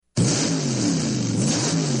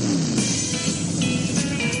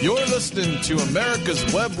You're listening to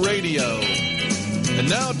America's Web Radio. And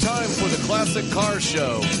now time for the Classic Car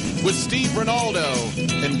Show with Steve Ronaldo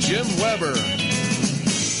and Jim Weber.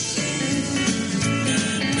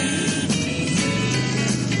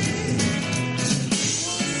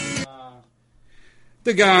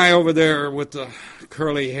 The guy over there with the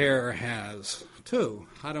curly hair has, too.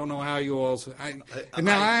 I don't know how you all... I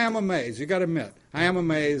am amazed. You got to admit, I am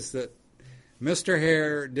amazed that Mr.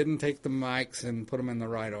 Hair didn't take the mics and put them in the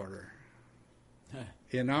right order.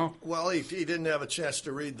 You know? Well, he didn't have a chance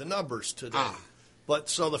to read the numbers today. But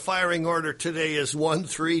so the firing order today is 1,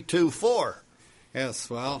 3, 2, 4. Yes,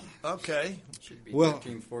 well. Okay. Should be Well,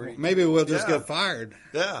 1342. maybe we'll just get fired.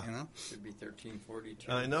 Yeah. You know? Should be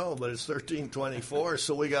 1342. I know, but it's 1324,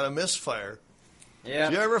 so we got a misfire.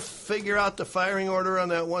 Yeah. Did you ever figure out the firing order on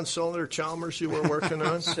that one-cylinder Chalmers you were working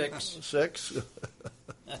on? 6. 6?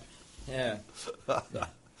 Yeah.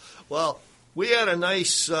 Well, we had a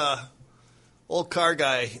nice old car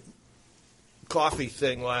guy coffee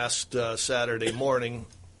thing last Saturday morning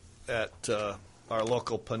at our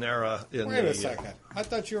local Panera. Wait a second. I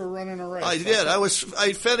thought you were running a race. I did.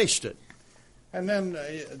 I finished it. And then,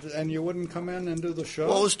 and you wouldn't come in and do the show?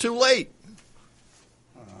 Well, it was too late.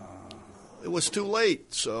 It was too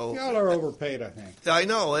late, so... Y'all are overpaid, I think. I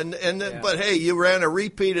know, but hey, you ran a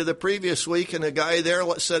repeat of the previous week, and the guy there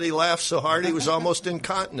said he laughed so hard he was almost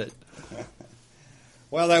incontinent.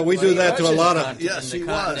 Well, we do that to a lot of... Yes, he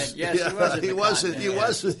was. Yes, he was. He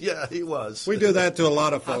wasn't. Yeah, he was. We do that to a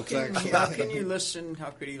lot of folks, actually. How can you listen? How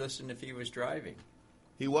could he listen if he was driving?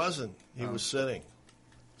 He wasn't. He was sitting.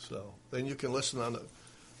 So then you can listen on the...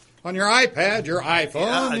 On your iPad, your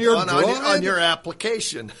iPhone, your on your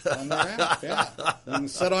application. On your app, yeah. And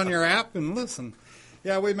sit on your app and listen.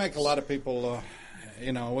 Yeah, we make a lot of people,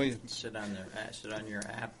 we... Sit on your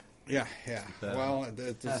app. Yeah. Well,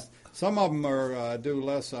 some of them are do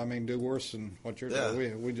worse than what you're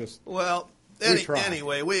doing. We just... Well,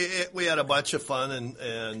 anyway, we had a bunch of fun,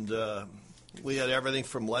 and we had everything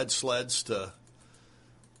from lead sleds to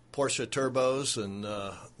Porsche turbos, and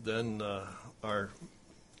then our...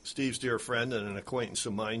 Steve's dear friend and an acquaintance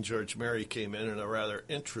of mine, George Mary, came in a rather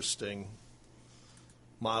interesting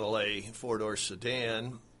Model A four-door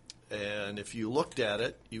sedan. And if you looked at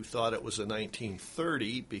it, you thought it was a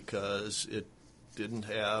 1930 because it didn't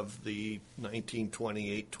have the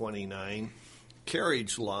 1928-29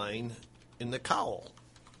 carriage line in the cowl.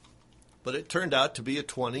 But it turned out to be a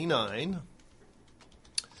 29.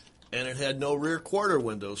 And it had no rear quarter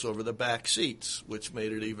windows over the back seats, which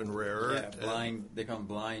made it even rarer. Yeah, blind. They come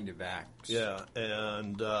blind to backs. Yeah,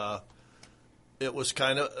 and it was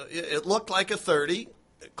it looked like a 30.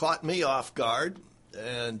 It caught me off guard,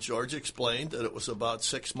 and George explained that it was about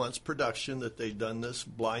 6 months production that they'd done this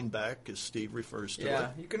blind back, as Steve refers to it.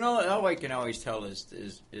 Yeah, all I can always tell is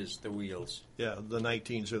the wheels. Yeah, the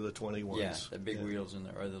 19s or the 21s. Yeah, the big wheels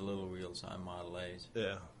or the little wheels on Model A's.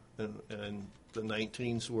 Yeah, and the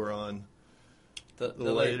 19s were on the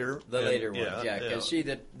later ones. Yeah, because see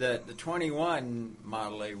the 21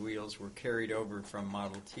 Model A wheels were carried over from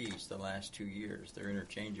Model Ts the last 2 years. They're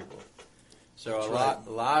interchangeable. So a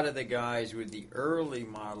lot of the guys with the early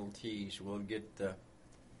Model Ts will get the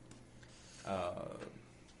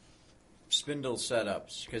spindle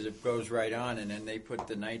setups because it goes right on, and then they put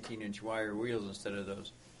the 19-inch wire wheels instead of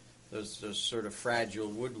those sort of fragile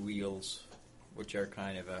wood wheels, which are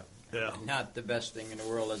kind of not the best thing in the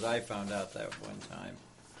world, as I found out that one time.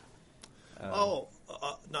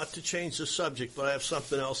 Not to change the subject, but I have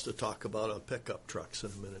something else to talk about on pickup trucks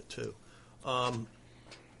in a minute, too.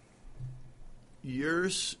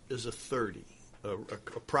 Yours is a 30, a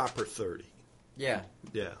proper 30. Yeah.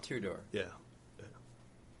 Yeah. Two-door. Yeah.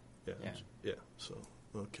 So,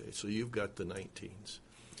 okay, so you've got the 19s.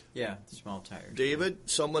 Yeah, small tires. David,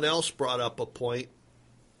 someone else brought up a point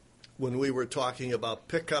when we were talking about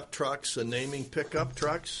pickup trucks and naming pickup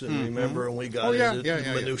trucks, and remember when we got into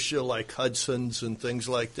minutia like Hudsons and things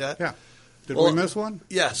like that? Yeah. Did we miss one?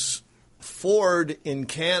 Yes. Ford in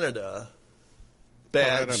Canada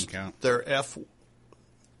badged their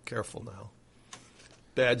careful now,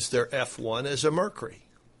 badged their F1 as a Mercury.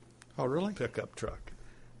 Oh, really? Pickup truck.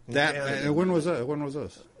 When was that? When was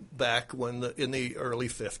this? Back in the early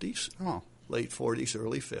 50s. Oh. Late 40s,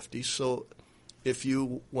 early 50s. So if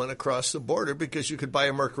you went across the border, because you could buy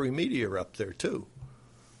a Mercury Meteor up there, too.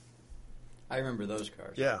 I remember those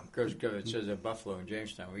cars. Yeah. It says at Buffalo and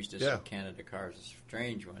Jamestown. We used to see Canada cars,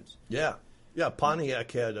 strange ones. Yeah. Yeah,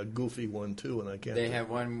 Pontiac had a goofy one, too, and I can't... They had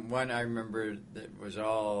one I remember that was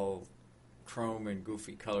all chrome and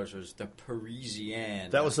goofy colors was the Parisienne.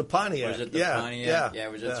 That was the Pontiac. Was it the Pontiac? Yeah,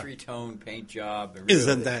 it was a three-tone paint job.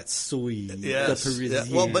 Isn't that sweet? Yes. The Parisienne.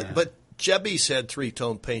 Yeah. Well, but Jebby's had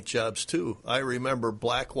three-tone paint jobs too. I remember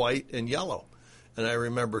black, white, and yellow, and I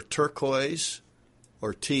remember turquoise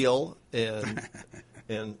or teal and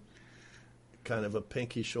and kind of a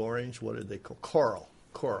pinkish orange. What did they call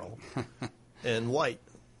coral, and white.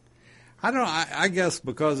 I don't know. I guess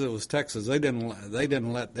because it was Texas, they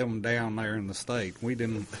didn't let them down there in the state. We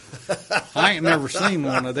didn't. I ain't never seen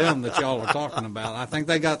one of them that y'all are talking about. I think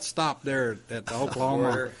they got stopped there at the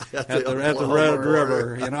Oklahoma at the Red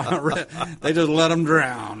River. You know, they just let them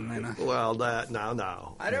drown. You know. Well, that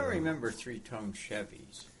now. I don't remember three-tone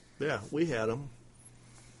Chevys. Yeah, we had them.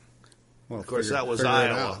 Well, of course, that was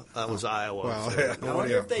Iowa. That was Iowa. Well, so. I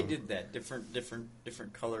wonder if they did that.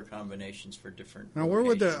 Different color combinations for different. Now, where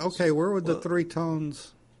would the three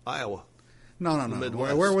tones? Iowa. No.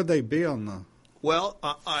 Midwest. Where would they be on the? Well,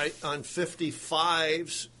 I on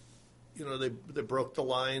 55s, you know, they broke the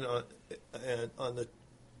line on the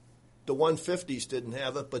 150s didn't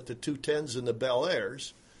have it, but the 210s and the Bel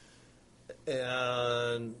Airs,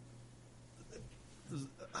 and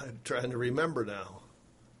I'm trying to remember now.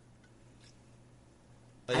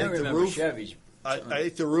 I don't remember Chevys. I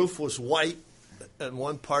think the roof was white, and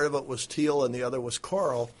one part of it was teal, and the other was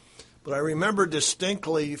coral. But I remember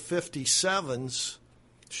distinctly 57s.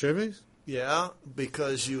 Chevys? Yeah,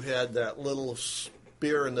 because you had that little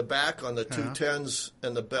spear in the back on the 210s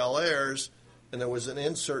and the Bel Airs, and there was an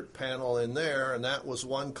insert panel in there, and that was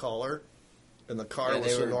one color, and the car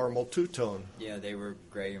was a normal two-tone. Yeah, they were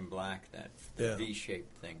gray and black, that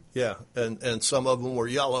V-shaped thing. Yeah, and some of them were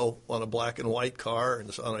yellow on a black and white car,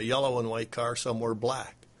 and on a yellow and white car, some were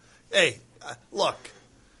black. Hey, look,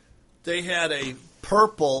 they had a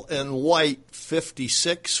purple and white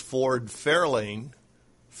 56 Ford Fairlane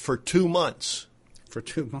for 2 months. For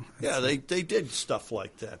 2 months? Yeah, they did stuff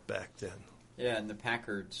like that back then. Yeah, and the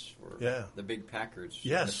Packards were the big Packards.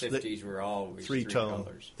 Yes, in the 50s were always three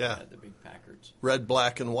colors. Yeah, the big Packards. Red,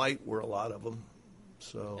 black, and white were a lot of them.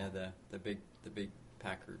 So yeah, the big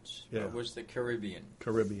Packards. Yeah. What was the Caribbean?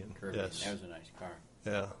 Caribbean. Yes, that was a nice car.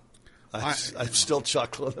 Yeah, I'm still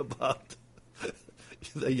chuckling about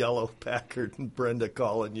the yellow Packard and Brenda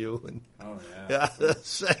calling you and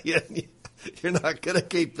saying you're not going to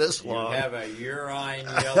keep this long. You have a urine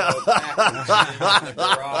yellow Packard in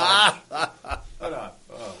the garage. Hold on.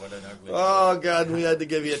 Oh, what an ugly. Oh God, we had to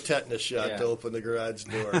give you a tetanus shot to open the garage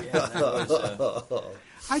door. That was,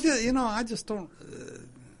 I just don't.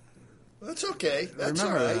 That's okay. That's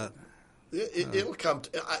all remember right. that. It'll come.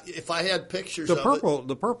 If I had pictures The of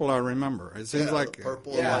the purple I remember. It seems like the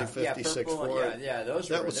purple and white 56 Ford. Yeah, those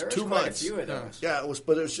that were. was there 2 was quite months. a few of those. Yeah,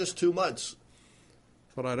 but it was just 2 months.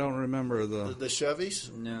 But I don't remember The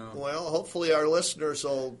Chevys? No. Well, hopefully our listeners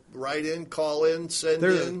will write in, call in, send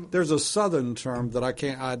in. There's a southern term that I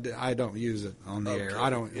can't. I don't use it on the air. I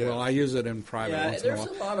don't. Yeah. Well, I use it in private once in a while.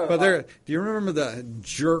 There's a lot of. But do you remember the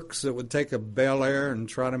jerks that would take a Bel Air and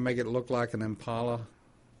try to make it look like an Impala?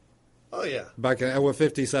 Oh yeah. Back with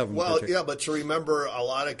 57. Well, yeah, but you remember a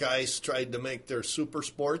lot of guys tried to make their super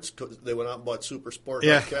sports. They went out and bought super sport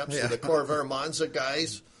hubcaps. Yeah. The Corvair Monza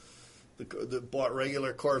guys. That bought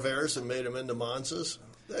regular Corvairs and made them into Monzas.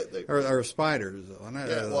 Or Spiders.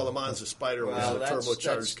 Yeah, well, the Monza Spider was a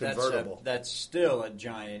turbocharged convertible. That's still a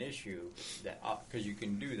giant issue because you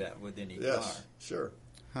can do that with any car. Yes, sure.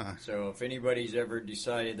 Huh. So if anybody's ever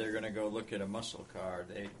decided they're going to go look at a muscle car,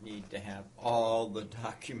 they need to have all the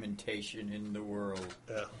documentation in the world.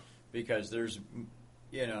 Yeah. Because there's,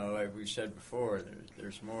 like we said before,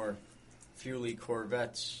 there's more fuelie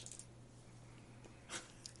Corvettes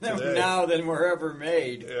now than were ever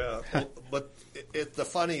made. Yeah, but the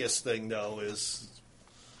funniest thing, though, is,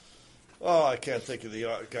 I can't think of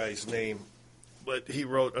the guy's name, but he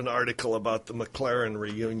wrote an article about the McLaren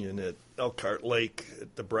reunion at Elkhart Lake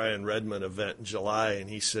at the Brian Redmond event in July, and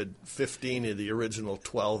he said 15 of the original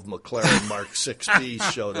 12 McLaren Mark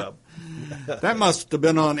 6Ps showed up. That must have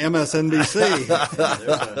been on MSNBC.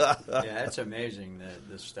 It's amazing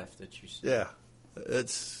the stuff that you see. Yeah,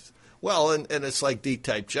 it's... Well, and it's like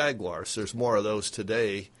D-type Jaguars. There's more of those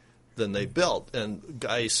today than they built. And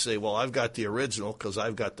guys say, well, I've got the original because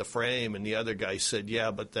I've got the frame. And the other guy said, yeah,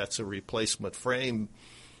 but that's a replacement frame.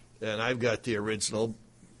 And I've got the original.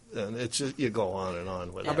 And it's just, you go on and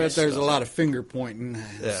on with it. I bet there's a lot of finger pointing.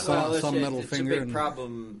 Yeah. Some middle finger. It's a big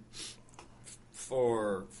problem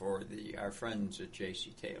for our friends at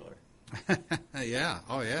J.C. Taylor. Yeah.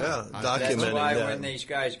 Oh, yeah. Yeah, That's documenting why that. when these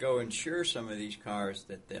guys go insure some of these cars,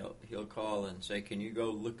 that he'll call and say, "Can you go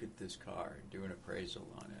look at this car and do an appraisal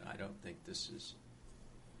on it?" I don't think this is.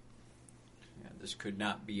 this could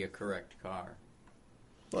not be a correct car.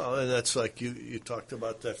 Well, and that's like you talked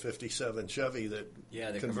about that 57 Chevy the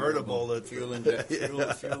convertible that fuel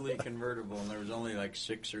convertible, and there was only like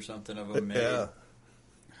 6 or something of them made. Yeah.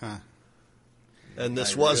 Huh. And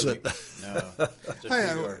this wasn't. No.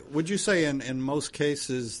 Would you say in most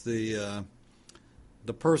cases the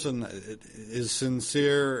person is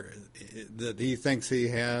sincere that he thinks he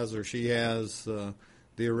has or she has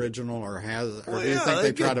the original, or do you think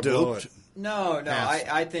they try to blow it? No.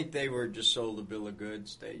 I think they were just sold a bill of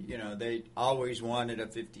goods. They always wanted a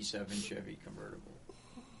 57 Chevy convertible.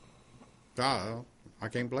 I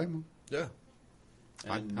can't blame them. Yeah.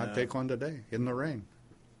 I'd take one today in the rain.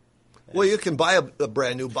 Well, you can buy a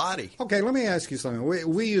brand new body. Okay, let me ask you something.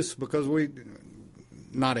 We used, because we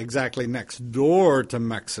not exactly next door to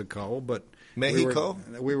Mexico, but Mexico.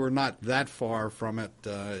 We were not that far from it.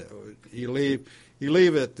 You leave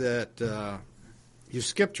it that you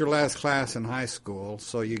skipped your last class in high school,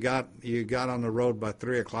 so you got on the road by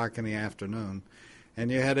 3:00 in the afternoon,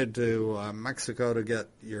 and you headed to Mexico to get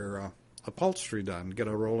your upholstery done, get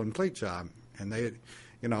a roll and cleat job, and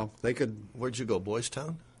they could. Where'd you go, Boys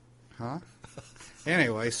Town? Huh?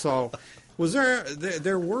 Anyway, so was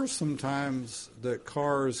there were some times that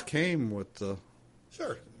cars came with the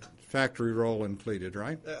factory roll and pleated,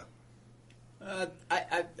 right? Yeah.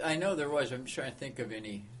 I know there was. I'm trying to think of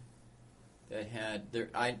any that had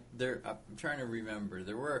I'm trying to remember.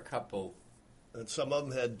 There were a couple, and some of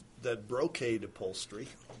them had that brocade upholstery.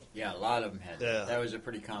 Yeah, a lot of them had. Yeah. That was a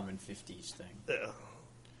pretty common 50s thing. Yeah.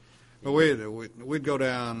 But we'd go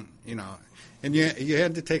down, and you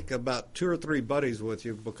had to take about 2 or 3 buddies with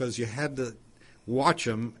you because you had to watch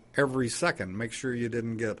them every second, make sure you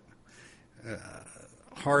didn't get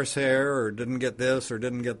horsehair or didn't get this or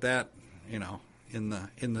didn't get that,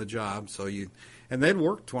 in the job. So and they'd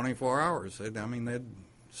work 24 hours. They'd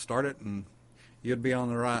start it and you'd be on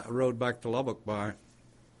the road back to Lubbock by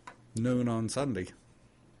noon on Sunday.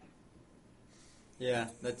 Yeah,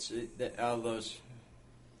 all those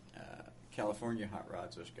California hot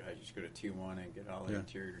rods, those guys just go to Tijuana and get all the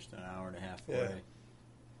interiors done an hour and a half away.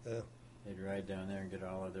 Yeah. They'd ride down there and get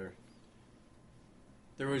all of their...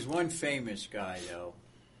 There was one famous guy, though,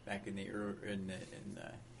 back in the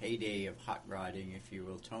heyday of hot rodding, if you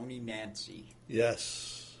will, Tony Nancy.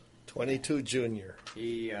 Yes, 22 Junior.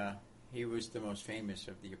 He was the most famous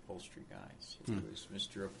of the upholstery guys. He was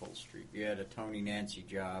Mr. Upholstery. You had a Tony Nancy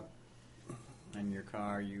job on your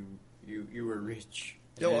car, you were rich.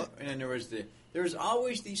 And then there was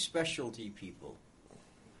always these specialty people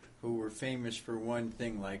who were famous for one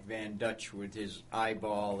thing, like Van Dutch with his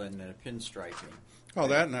eyeball and the pinstriping. Oh,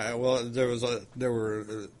 there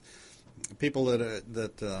were people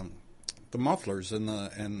that the mufflers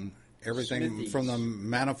and everything Smithies. from the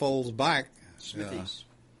manifolds back. Smithies.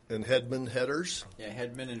 And Hedman headers. Yeah,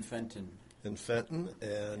 Hedman and Fenton. And Fenton,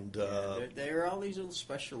 and they are all these little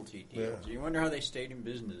specialty deals. Yeah. You wonder how they stayed in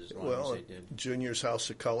business as long as they did. Junior's House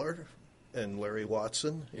of Color, and Larry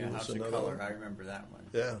Watson. House of Color. I remember that one.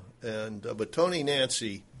 Yeah, and but Tony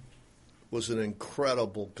Nancy was an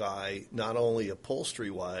incredible guy, not only upholstery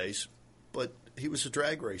wise, but he was a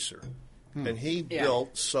drag racer, and he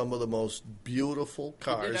built some of the most beautiful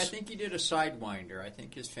cars. I think he did a Sidewinder. I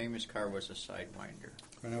think his famous car was a Sidewinder.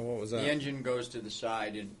 I know, what was that? The engine goes to the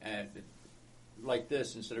side and like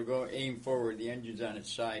this, instead of aim forward, the engine's on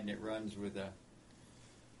its side and it runs with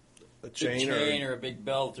a chain or a big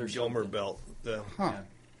belt or Gilmer something. belt. Yeah. Huh. Yeah.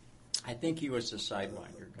 I think he was a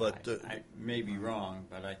Sidewinder guy. But I may be wrong,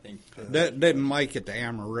 but I think That didn't make it to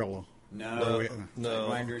Amarillo. no. No.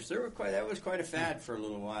 Sidewinders. That was quite a fad for a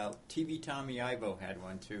little while. TV Tommy Ivo had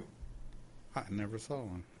one too. I never saw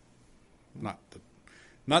one.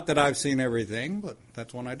 Not that I've seen everything, but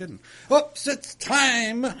that's one I didn't. Oops, it's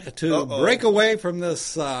time to break away from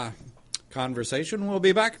this conversation. We'll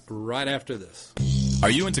be back right after this.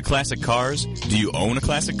 Are you into classic cars? Do you own a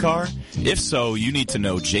classic car? If so, you need to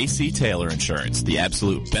know J.C. Taylor Insurance, the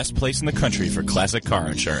absolute best place in the country for classic car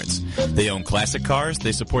insurance. They own classic cars,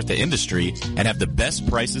 they support the industry, and have the best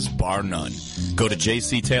prices bar none. Go to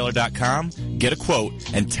jctaylor.com, get a quote,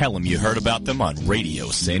 and tell them you heard about them on Radio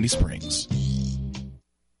Sandy Springs.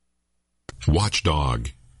 Watchdog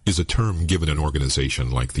is a term given an organization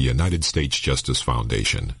like the United States Justice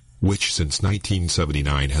Foundation, which since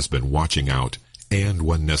 1979 has been watching out and,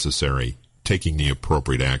 when necessary, taking the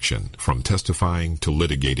appropriate action from testifying to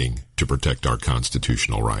litigating to protect our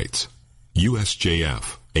constitutional rights.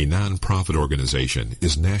 USJF, a non-profit organization,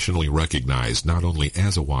 is nationally recognized not only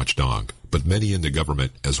as a watchdog, but many in the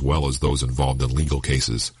government, as well as those involved in legal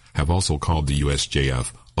cases, have also called the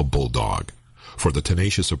USJF a bulldog for the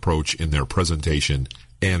tenacious approach in their presentation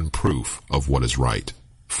and proof of what is right.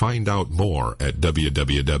 Find out more at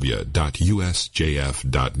www.usjf.net.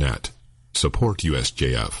 Support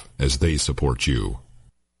USJF as they support you.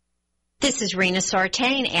 This is Rena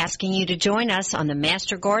Sartain asking you to join us on the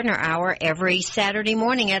Master Gardener Hour every Saturday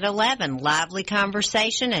morning at 11. Lively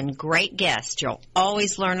conversation and great guests. You'll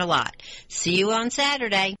always learn a lot. See you on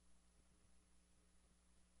Saturday.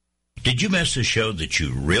 Did you miss a show that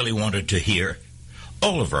you really wanted to hear?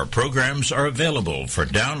 All of our programs are available for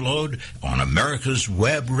download on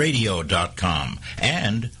americaswebradio.com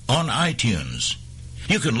and on iTunes.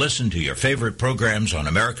 You can listen to your favorite programs on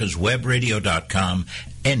americaswebradio.com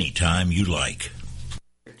anytime you like.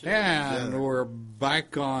 And we're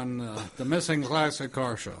back on the Missing Classic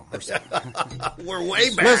Car Show. We're way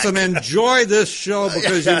back. Listen, enjoy this show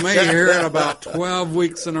because you may hear it about 12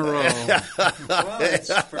 weeks in a row. Well,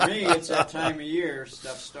 for me, it's that time of year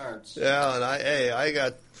stuff starts. Yeah, and I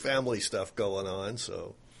got family stuff going on,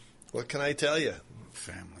 so what can I tell you?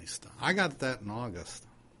 Family stuff. I got that in August.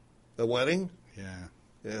 The wedding? Yeah.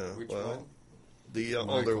 Yeah. Which well, one? The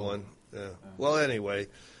older one. Yeah. Well, anyway.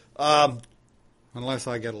 Unless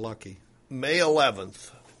I get lucky. May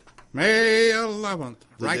 11th. May 11th.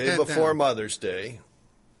 The Write day that before down. Mother's Day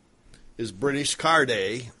is British Car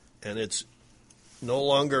Day, and it's no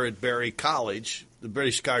longer at Berry College, the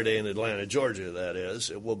British Car Day in Atlanta, Georgia, that is.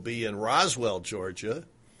 It will be in Roswell, Georgia.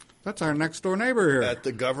 That's our next door neighbor here. At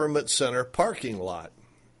the Government Center parking lot.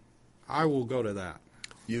 I will go to that.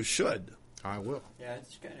 You should. I will. Yeah,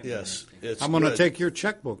 it's kind of Yes. interesting. I'm going to good. take your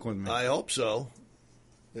checkbook with me. I hope so,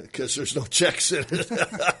 because there's no checks in it.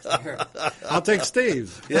 I'll take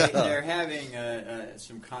Steve's. Yeah. They're having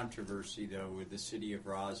some controversy, though, with the city of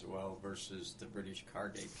Roswell versus the British Car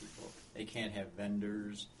Day people. They can't have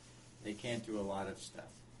vendors. They can't do a lot of stuff.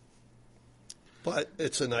 But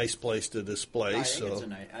it's a nice place to display. I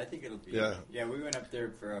think it'll be. Yeah. Yeah, we went up there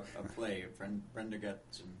for a play. Brenda got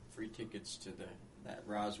some free tickets to that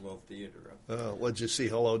Roswell theater up there. What'd you see?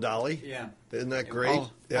 Hello, Dolly? Yeah. Isn't that great?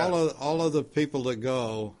 All of the people that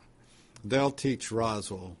go, they'll teach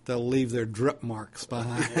Roswell. They'll leave their drip marks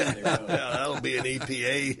behind. Yeah, they will. Yeah, that'll be an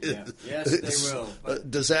EPA Yeah. Yes, they will. But,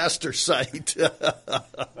 disaster site.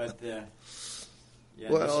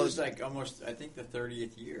 This is like almost, I think, the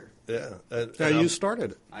 30th year. Yeah. Yeah, you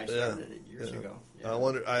started it. I started it years ago.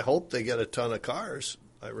 Yeah. I hope they get a ton of cars.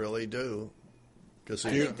 I really do. I Are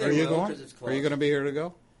think you they will, going? 'cause it's Are you close. going to be here to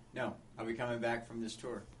go? No, I'll be coming back from this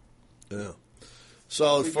tour. Yeah.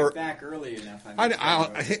 So If we get back early enough.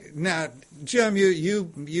 Now, Jim,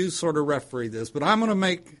 you sort of referee this, but I'm going to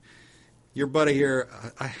make your buddy here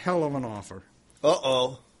a hell of an offer.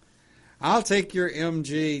 Uh-oh. I'll take your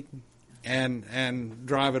MG and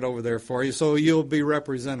drive it over there for you, so you'll be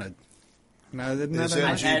represented. Now, isn't that Is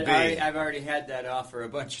nice? I've already had that offer a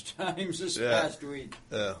bunch of times this past week.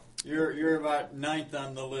 Yeah. You're about 9th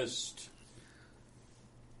on the list.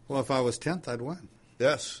 Well, if I was 10th, I'd win.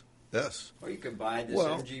 Yes. Yes. Or you could buy this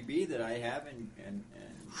Well- MGB that I have and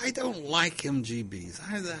I don't like MGBs.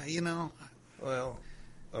 Well,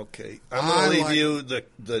 okay. I'm going to leave like you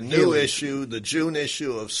the new Healy. issue, the June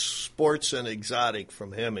issue of Sports and Exotic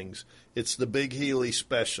from Hemmings. It's the Big Healy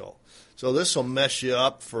special. So this will mess you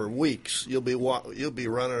up for weeks. You'll be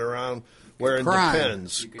running around wearing Crying.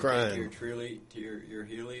 Depends, you can crying. take your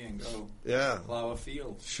Healy and go Yeah. plow a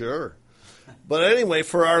field. Sure. But anyway,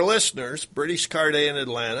 for our listeners, British Car Day in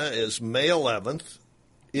Atlanta is May 11th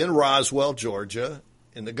in Roswell, Georgia,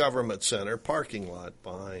 in the Government Center parking lot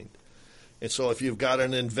behind. And so if you've got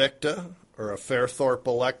an Invicta or a Fairthorpe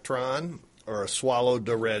Electron or a Swallow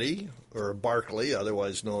Doretti or a Barclay,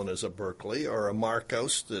 otherwise known as a Berkeley, or a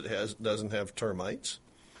Marcos that doesn't have termites,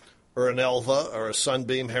 or an Elva or a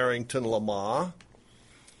Sunbeam Harrington Lamar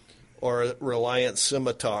or a Reliant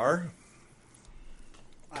Scimitar,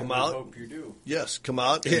 come I out. hope you do. Yes, come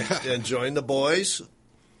out and join the boys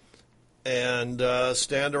and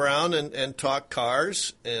stand around and talk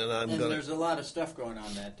cars. And There's a lot of stuff going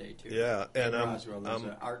on that day too. Yeah, and in Roswell, there's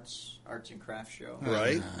an arts and crafts show,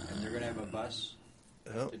 right, and they're going to have a bus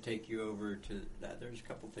yeah. to take you over to that. There's a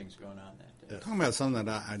couple things going on that day. Talking about something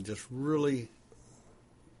that I just really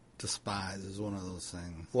despise is one of those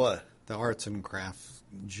things. What? The arts and crafts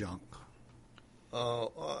junk.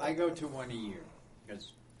 I go to one a year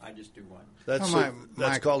because I just do one. That's Well,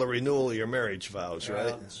 that's called a renewal of your marriage vows,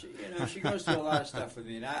 right? Well, she goes to a lot of stuff with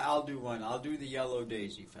me, and I'll do one. I'll do the Yellow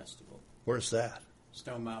Daisy Festival. Where's that?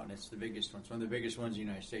 Stone Mountain. It's the biggest one. It's one of the biggest ones in the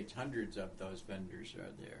United States. Hundreds of those vendors are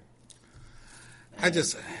there.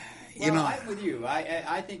 And, I'm with you.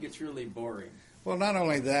 I think it's really boring. Well, not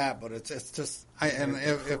only that, but it's just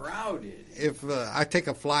Crowded. if I take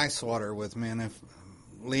a fly swatter with me, and if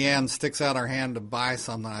Leanne sticks out her hand to buy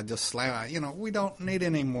something, I just slam it. You know, we don't need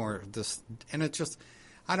any more of this. And it's just,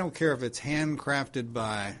 I don't care if it's handcrafted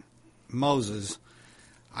by Moses.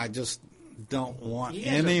 I just don't want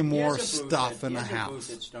any more stuff in the house. He has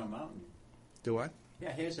a booth at Stone Mountain. Do what?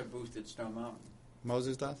 Yeah, he has a booth at Stone Mountain.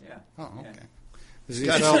 Moses does? Yeah. Oh, okay. Yeah. Does he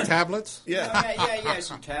sell tablets? Yeah.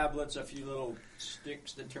 Some tablets, a few little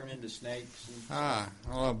sticks that turn into snakes.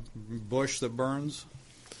 A bush that burns.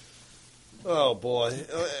 Oh, boy.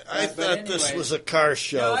 I thought this was a car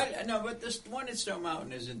show. No, but this one at Stone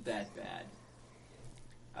Mountain isn't that bad.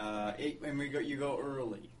 You go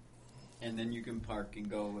early, and then you can park and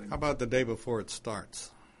go. How about the day before it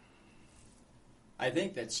starts? I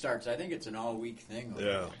think that starts. I think it's an all-week thing.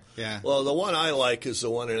 Yeah. Well, the one I like is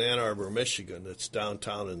the one in Ann Arbor, Michigan. That's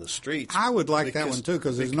downtown in the streets. I would like that one, too,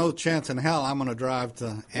 because there's no chance in hell I'm going to drive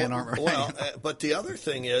to Ann Arbor. Well, but the other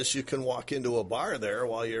thing is you can walk into a bar there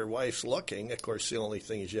while your wife's looking. Of course, the only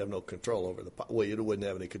thing is you have no control over the well, you wouldn't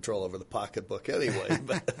have any control over the pocketbook anyway.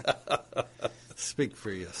 But speak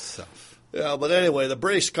for yourself. Yeah, but anyway, the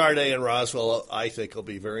British Car Day in Roswell, I think, will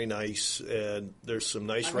be very nice. And there's some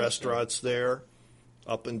nice restaurants there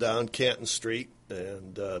up and down Canton Street.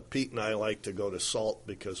 And Pete and I like to go to Salt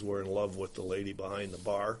because we're in love with the lady behind the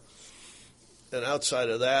bar. And outside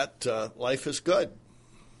of that, life is good.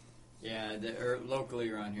 Yeah, locally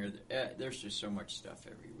around here, there's just so much stuff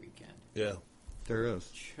every weekend. Yeah. There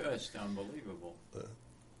is. Just unbelievable.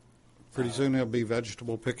 Pretty soon there'll be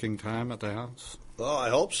vegetable picking time at the house. Oh, I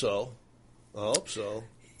hope so.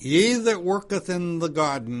 Ye that worketh in the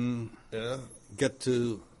garden get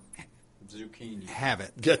to zucchini. Have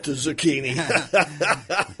it. Get to zucchini.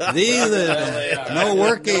 Thee that no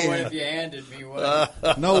working. If you handed me one.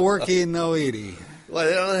 No working, no eating. Well,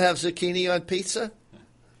 they don't have zucchini on pizza?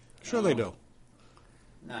 Sure they do.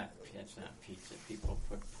 That's not pizza. People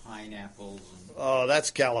put pineapples. Oh,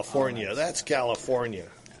 that's California. That's California.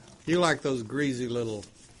 You like those greasy little...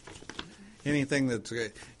 Anything that's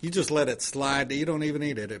you just let it slide. You don't even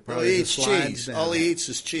eat it. It probably eats just slides cheese. down. All he eats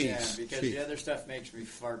is cheese. Yeah, because the other stuff makes me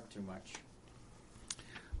fart too much.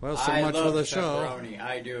 Well, so much for the show. Pepperoni.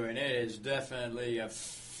 I do, and it is definitely a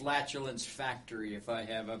flatulence factory if I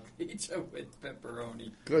have a pizza with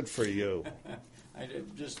pepperoni. Good for you. I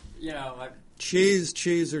just,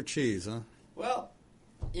 cheese, or cheese, huh? Well,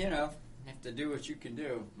 you have to do what you can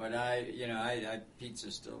do. But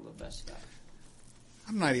pizza's still the best stuff.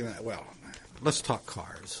 I'm not even. Well, let's talk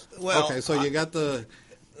cars. Well, okay, so you got the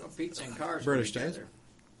pizza and cars. British days.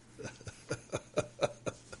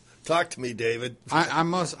 Talk to me, David. I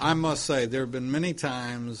must say there have been many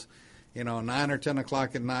times, 9 or 10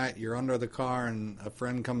 o'clock at night, you're under the car and a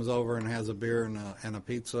friend comes over and has a beer and a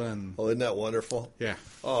pizza and. Oh, isn't that wonderful? Yeah.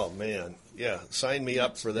 Oh man, yeah. Sign me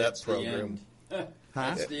up for that program.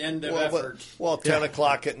 That's the end of effort. Well, 10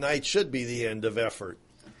 o'clock at night should be the end of effort.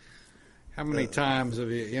 How many times have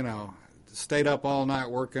you, stayed up all night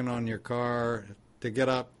working on your car to get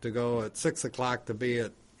up to go at 6 o'clock to be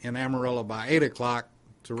in Amarillo by 8 o'clock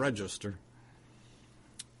to register?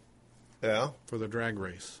 Yeah. For the drag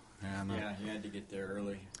race. And, you had to get there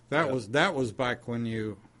early. That was back when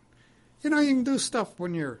you can do stuff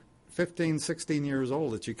when you're 15, 16 years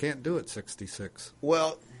old that you can't do at 66.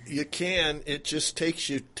 Well, you can. It just takes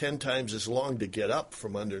you 10 times as long to get up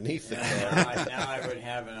from underneath the car. Now I would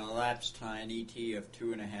have an elapsed time ET of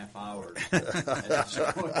 2.5 hours.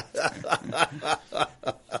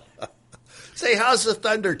 Say, how's the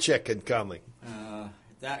Thunder Chicken coming?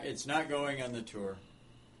 It's not going on the tour.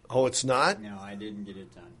 Oh, it's not? No, I didn't get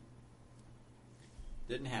it done.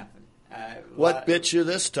 Didn't happen. What bit you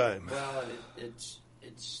this time? Well, it's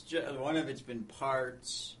just, one of it's been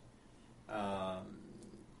parts.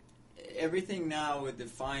 Everything now with the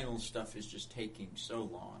final stuff is just taking so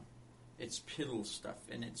long. It's piddle stuff,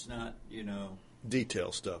 and it's not,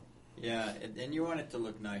 detail stuff. Yeah, and you want it to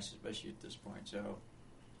look nice, especially at this point. So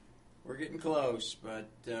we're getting close, but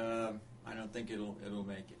I don't think it'll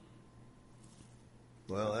make it.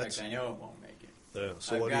 Well, in fact, I know it won't make it. Yeah,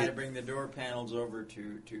 so I've got to bring the door panels over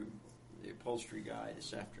to the upholstery guy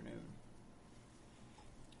this afternoon.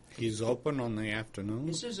 He's open on the afternoon?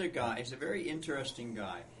 This is a guy. He's a very interesting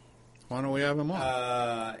guy. Why don't we have him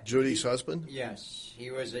on? Judy's husband? Yes.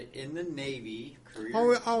 He was in the Navy.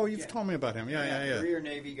 You've told me about him. Yeah. Career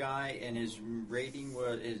Navy guy, and his rating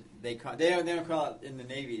was... They don't call it in the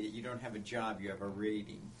Navy that you don't have a job, you have a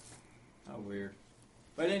rating. How weird.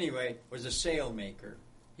 But anyway, was a sail maker.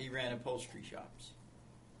 He ran upholstery shops.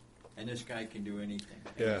 And this guy can do anything.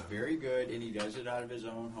 And he's very good, and he does it out of his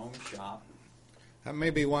own home shop. That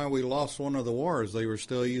may be why we lost one of the wars. They were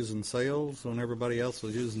still using sails when everybody else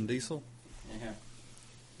was using diesel. Yeah.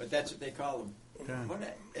 But that's what they call them.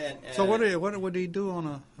 Yeah. So what would he do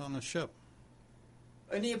on a ship?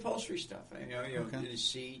 Any upholstery stuff, Okay. the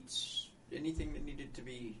seats, anything that needed to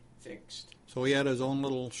be fixed. So he had his own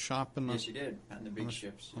little shop in the. Yes, he did on the big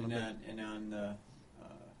ships and on the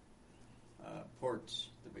ports,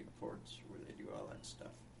 the big ports where they do all that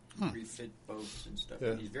stuff, refit boats and stuff. Yeah.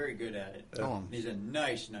 And he's very good at it. Oh. He's a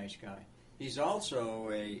nice guy. He's also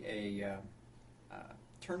a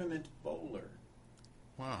tournament bowler.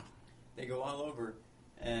 Wow. They go all over,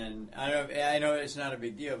 and I know it's not a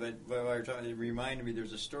big deal, but while we were talking, it reminded me.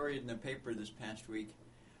 There's a story in the paper this past week.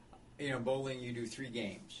 Bowling, you do 3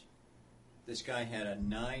 games. This guy had a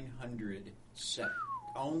 900 set.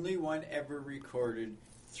 Only one ever recorded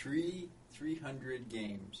 300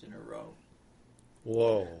 games in a row.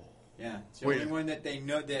 Whoa. Yeah, it's the only one that they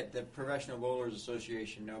know, that the Professional Bowlers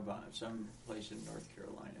Association know about, some place in North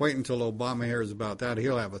Carolina. Wait until Obama hears about that.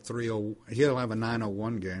 He'll have a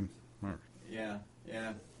 901 game. Yeah.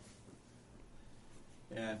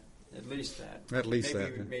 At least that. At least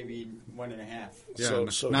maybe, that. Maybe 1.5. Yeah,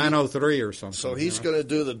 So 903 or something. So he's going to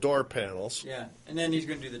do the door panels. Yeah, and then he's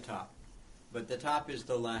going to do the top. But the top is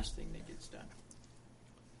the last thing that gets done.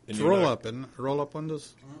 It's roll up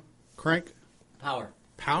windows? Mm-hmm. Crank? Power?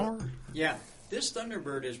 Yeah. This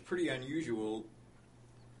Thunderbird is pretty unusual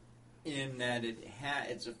in that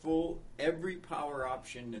it's a full, every power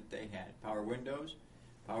option that they had. Power windows,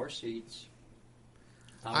 power seats,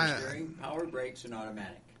 power steering, power brakes, and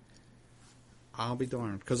automatic. I'll be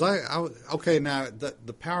darned. Because okay, now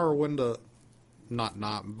the power window, not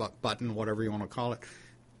knob, but button, whatever you want to call it,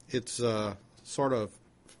 it's sort of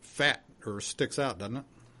fat or sticks out, doesn't it?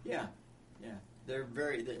 Yeah. They're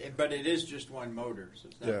but it is just one motor. So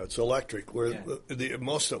it's not, it's electric.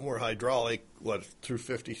 Most of them were hydraulic, through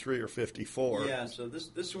 53 or 54. Yeah, so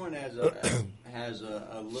this one has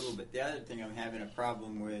a little bit. The other thing I'm having a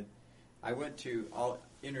problem with, I went to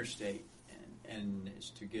Interstate and is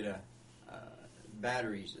to get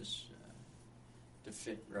batteries to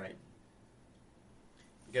fit right.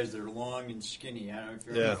 Because they're long and skinny. I don't know if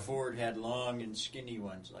you remember Ford had long and skinny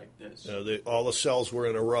ones like this. All the cells were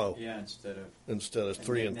in a row. Yeah, instead of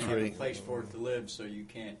 3 and 3. They have a place for it to live, so you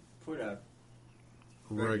can't put a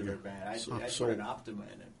regular bat. I'd put an Optima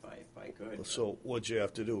in it if I could. So what'd you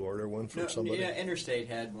have to do? Order one from somebody? Yeah, Interstate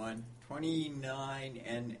had one.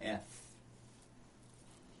 29NF.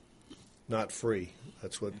 Not free.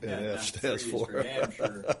 That's what NF stands for. Damn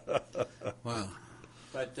sure. Wow.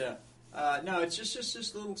 But no, it's just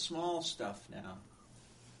this little small stuff now.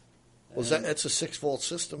 Was that's a 6-volt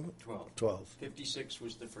system? 12. 56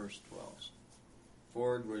 was the first 12s.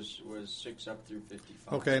 Ford was 6 up through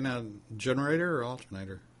 55. Okay, now generator or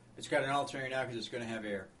alternator? It's got an alternator now because it's going to have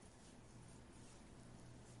air.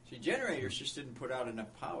 See, generators just didn't put out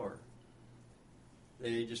enough power.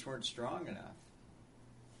 They just weren't strong enough.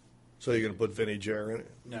 So you're going to put vintage air in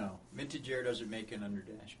it? No. Vintage air doesn't make an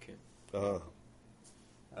underdash kit. Uh-huh.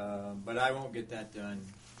 But I won't get that done.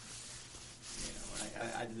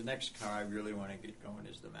 The next car I really want to get going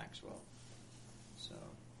is the Maxwell. So.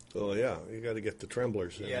 Oh yeah, you got to get the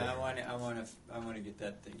tremblers in. Yeah, there. I want to get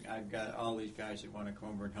that thing. I've got all these guys that want to come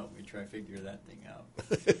over and help me try to figure that thing out.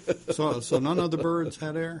 So none of the birds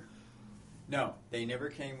had air? No, they never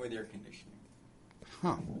came with air conditioning.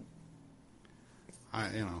 Huh.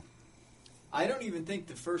 I don't even think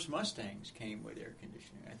the first Mustangs came with air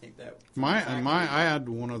conditioning. I think that I had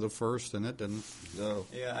one of the first and it didn't. No.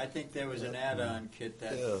 Yeah, I think there was an add-on kit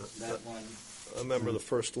that one. I remember the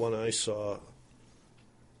first one I saw.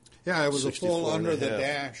 Yeah, it was a full 64 under and a the half.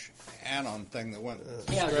 dash add-on thing that went.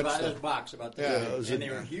 Yeah, it was a box about that. Yeah, and they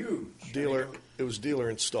were huge. It was dealer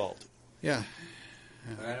installed. Yeah.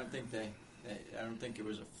 But I don't think I don't think it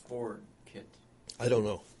was a Ford kit. I don't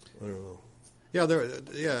know. Yeah,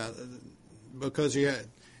 because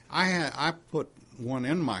I put one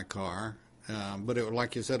in my car, but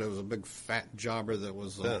like you said, it was a big fat jobber that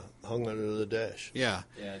was hung under the dash. Yeah.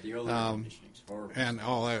 Yeah, the old air conditioning's horrible. And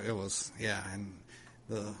it was and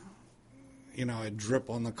it drip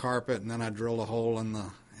on the carpet, and then I drilled a hole and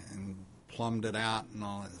plumbed it out and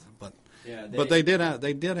all that. But they did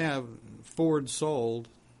have Ford sold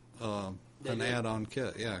an add-on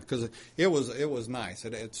kit, because it was nice.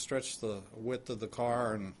 It stretched the width of the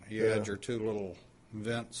car, and you had your two little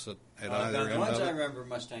vents at either end. The ones of it. I remember,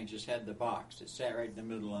 Mustangs just had the box. It sat right in the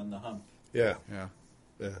middle on the hump. Yeah.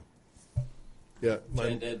 It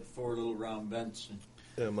had 4 little round vents.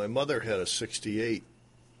 My mother had a 68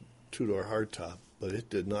 two-door hardtop, but it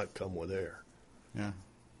did not come with air. Yeah.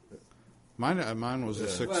 Mine was a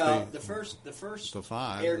 60. Well, the first to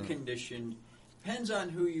 5, air conditioned depends on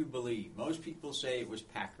who you believe. Most people say it was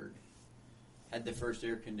Packard, had the first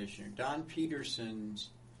air conditioner. Don Peterson's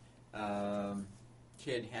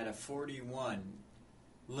kid had a 41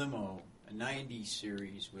 limo, a 90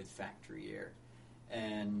 series with factory air,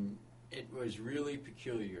 and it was really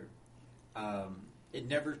peculiar. It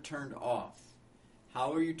never turned off.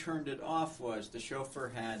 How you turned it off was the chauffeur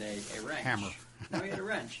had a wrench. Hammer. No, he had a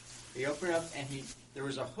wrench. He opened it up, and there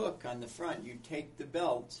was a hook on the front. You take the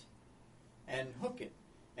belt and hook it.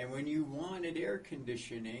 And when you wanted air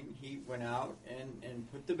conditioning, he went out and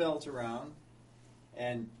put the belt around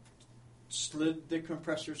and slid the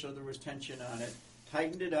compressor so there was tension on it,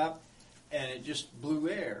 tightened it up, and it just blew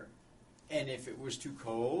air. And if it was too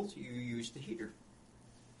cold, you used the heater.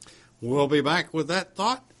 We'll be back with that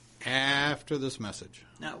thought after this message.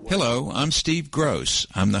 Hello, I'm Steve Gross.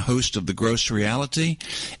 I'm the host of The Gross Reality,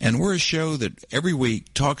 and we're a show that every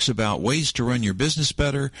week talks about ways to run your business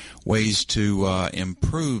better, ways to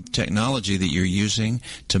improve technology that you're using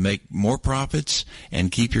to make more profits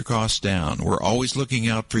and keep your costs down. We're always looking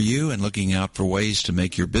out for you and looking out for ways to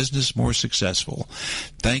make your business more successful.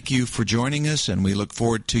 Thank you for joining us, and we look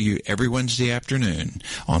forward to you every Wednesday afternoon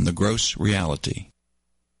on The Gross Reality.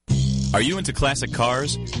 Are you into classic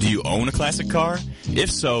cars? Do you own a classic car?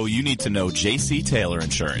 If so, you need to know J.C. Taylor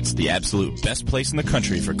Insurance, the absolute best place in the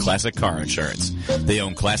country for classic car insurance. They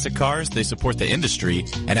own classic cars, they support the industry,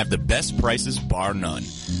 and have the best prices bar none.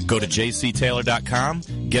 Go to jctaylor.com,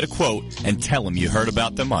 get a quote, and tell them you heard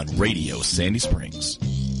about them on Radio Sandy Springs.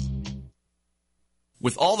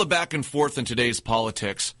 With all the back and forth in today's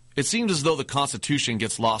politics, it seems as though the Constitution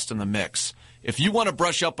gets lost in the mix. If you want to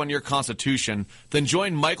brush up on your Constitution, then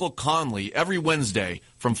join Michael Conley every Wednesday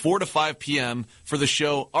from 4 to 5 p.m. for the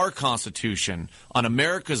show Our Constitution on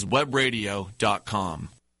americaswebradio.com.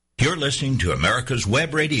 You're listening to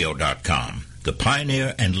americaswebradio.com, the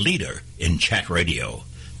pioneer and leader in chat radio.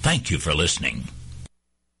 Thank you for listening.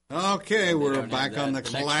 Okay, we're back on the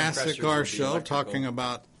Classic Car Show talking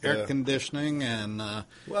about air conditioning and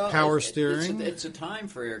power steering. It's a time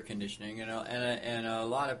for air conditioning, and a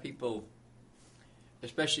lot of people,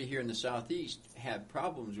 especially here in the Southeast, have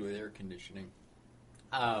problems with air conditioning.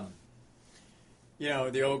 The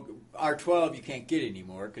old R12 you can't get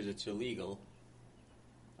anymore because it's illegal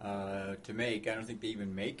to make. I don't think they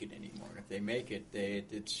even make it anymore. If they make it,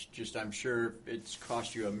 it's just, I'm sure it's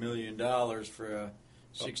cost you $1 million for a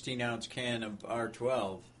 16-ounce can of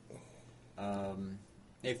R12.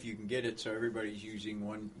 If you can get it, so everybody's using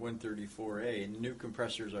 134A, and new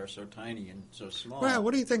compressors are so tiny and so small. Well,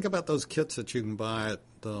 what do you think about those kits that you can buy at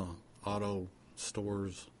the auto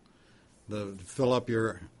stores? Do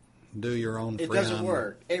your own. It doesn't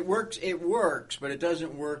work. It works, but it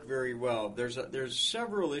doesn't work very well. There's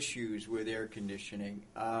several issues with air conditioning.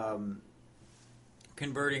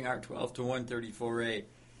 Converting R12 to 134A.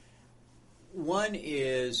 One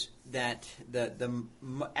is that the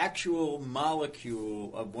actual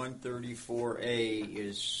molecule of 134A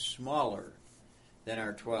is smaller than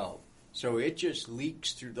R12. So it just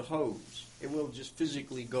leaks through the hose. It will just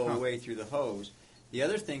physically go away through the hose. The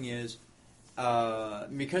other thing is,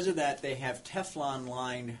 because of that, they have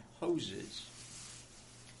Teflon-lined hoses.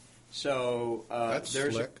 So that's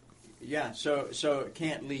slick. So it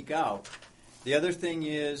can't leak out. The other thing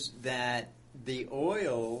is that the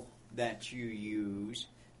oil that you use,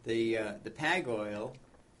 the PAG oil,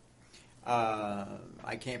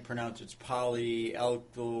 I can't pronounce it's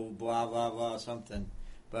polyalkyl blah blah blah something,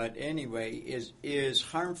 but anyway, is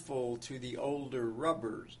harmful to the older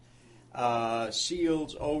rubbers,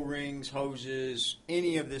 seals, O-rings, hoses,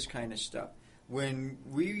 any of this kind of stuff. When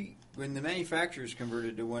the manufacturers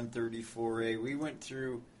converted to 134A, we went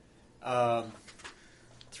through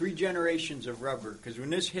 3 generations of rubber, because when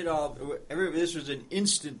this hit this was an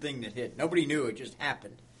instant thing that hit. Nobody knew, it just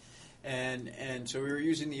happened. And so we were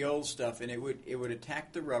using the old stuff, and it would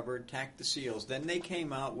attack the rubber, attack the seals. Then they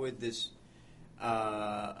came out with this,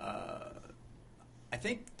 I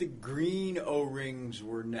think the green O-rings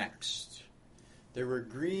were next. There were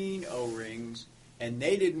green O-rings, and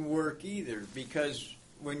they didn't work either, because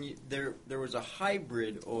when there was a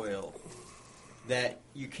hybrid oil that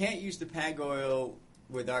you can't use the PAG oil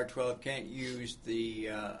with R12, can't use the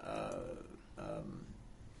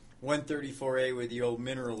 134A with the old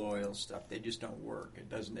mineral oil stuff. They just don't work.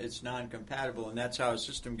 It's non-compatible, and that's how a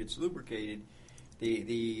system gets lubricated.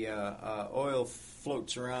 The oil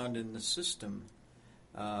floats around in the system.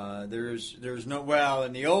 There's no,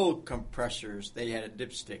 in the old compressors they had a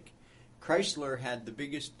dipstick. Chrysler had the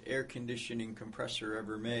biggest air conditioning compressor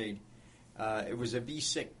ever made. It was a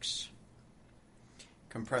V6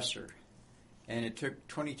 compressor, and it took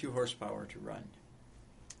 22 horsepower to run.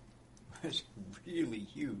 It was really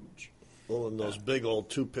huge. Well, and those big old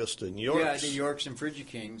 2-piston Yorks. Yeah, the Yorks and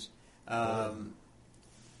Frigikings.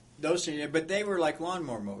 Those things, but they were like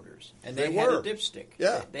lawnmower motors, and they had a dipstick.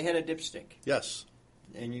 Yeah, they had a dipstick. Yes,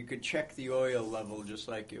 and you could check the oil level just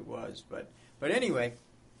like it was. But anyway,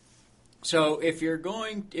 so if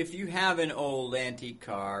you have an old antique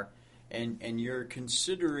car, and you're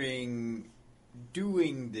considering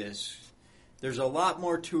doing this, there's a lot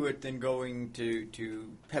more to it than going to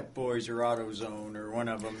Pep Boys or AutoZone or one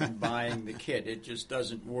of them and buying the kit. It just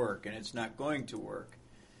doesn't work, and it's not going to work.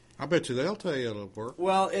 I bet you they'll tell you it'll work.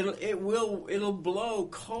 Well, it'll blow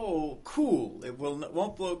cool. It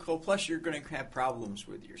won't blow cold. Plus, you're going to have problems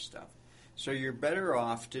with your stuff. So you're better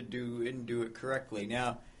off to do it correctly.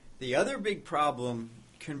 Now, the other big problem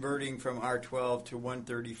converting from R12 to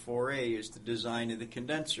 134A is the design of the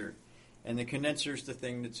condenser. And the condenser is the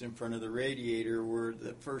thing that's in front of the radiator where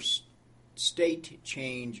the first state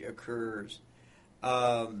change occurs.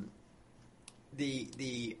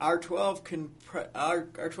 The R12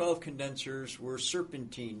 condensers were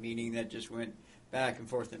serpentine, meaning that just went back and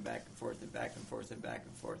forth and back and forth and back and forth and back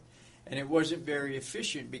and forth. And it wasn't very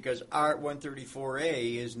efficient because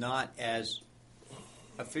R134A is not as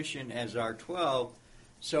efficient as R12.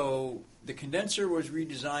 So the condenser was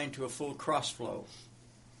redesigned to a full cross-flow.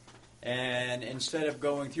 And instead of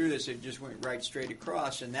going through this, it just went right straight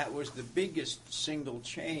across. And that was the biggest single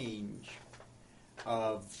change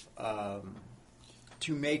of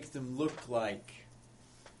to make them look like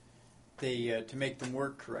to make them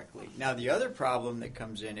work correctly. Now, the other problem that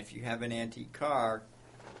comes in if you have an antique car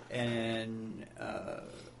and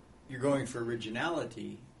you're going for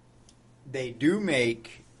originality, they do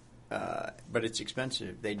make, but it's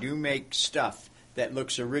expensive. They do make stuff that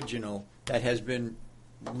looks original that has been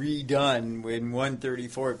redone in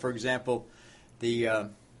 134. For example,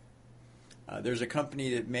 there's a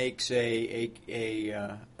company that makes a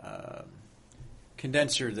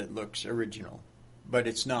condenser that looks original, but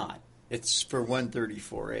it's not. It's for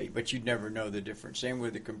 134A, but you'd never know the difference. Same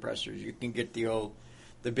with the compressors. You can get the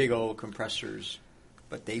big old compressors,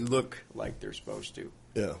 but they look like they're supposed to.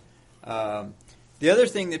 Yeah. The other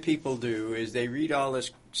thing that people do is they read all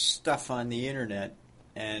this stuff on the internet,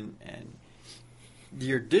 and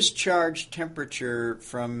your discharge temperature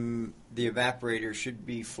from the evaporator should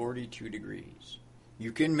be 42 degrees.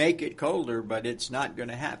 You can make it colder, but it's not going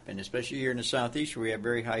to happen, especially here in the southeast where we have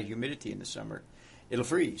very high humidity in the summer. It'll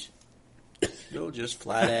freeze. It'll just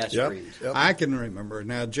flat-ass freeze. Yep. I can remember.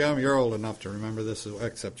 Now, Jim, you're old enough to remember this,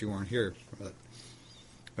 except you weren't here. But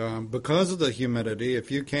because of the humidity, if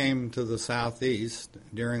you came to the southeast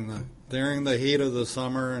during the heat of the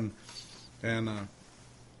summer and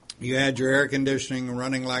you had your air conditioning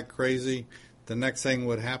running like crazy, the next thing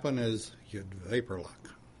would happen is you'd vapor lock.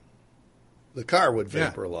 The car would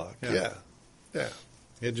vapor lock. Yeah.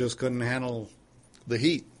 It just couldn't handle the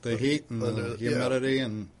heat. The heat and the humidity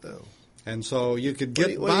and so you could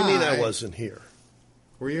get What by. do you mean I wasn't here?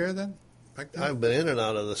 Were you here then? Back then? I've been in and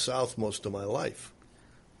out of the South most of my life.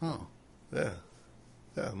 Oh. Yeah.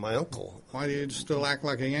 Yeah, my uncle. Why do you still act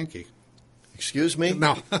like a Yankee? Excuse me?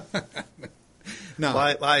 No. No.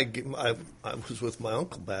 I was with my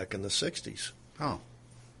uncle back in the 60s. Oh.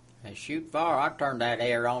 Hey, shoot far, I turned that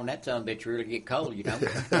air on. That son of a bitch really get cold, you know.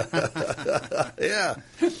 Yeah.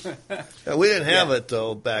 We didn't have it,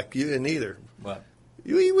 though, back. You didn't either. What?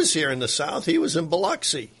 He was here in the South. He was in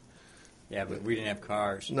Biloxi. Yeah, but we didn't have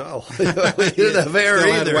cars. No. We didn't have air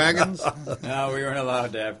Still either. had wagons? No, we weren't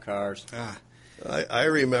allowed to have cars. I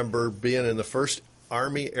remember being in the first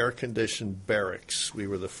Army air-conditioned barracks. We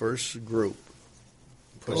were the first group.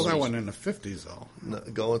 Well, that wasn't in the 50s, though.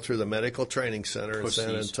 Going through the medical training center in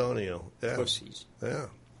San Antonio. Yeah. Pussies. Yeah.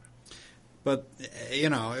 But, you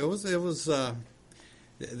know, there was, what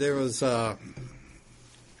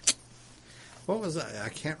was that? I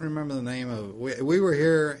can't remember the name of it. We were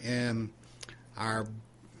here in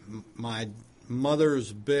my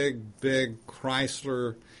mother's big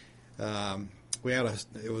Chrysler.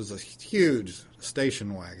 It was a huge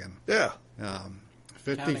station wagon. Yeah.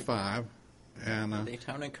 55. And, Are they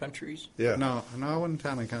Town and Countries? Yeah. No, it wasn't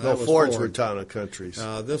Town and Countries. No, That was Fords Ford. were Town and Countries.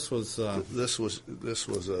 This was a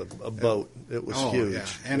boat. It was huge. Yeah.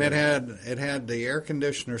 And it had the air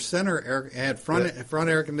conditioner it had front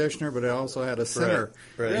air conditioner, but it also had a center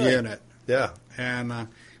unit. Yeah. And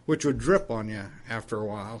which would drip on you after a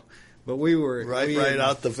while. But we were right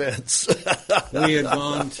out the vents. We had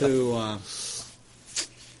gone to.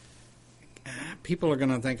 People are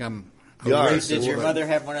going to think I'm a racist. Did your mother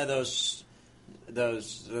have one of those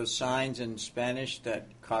signs in Spanish that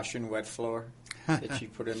caution wet floor that she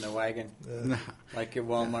put in the wagon, like at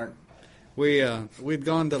Walmart? we'd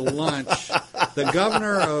gone to lunch. The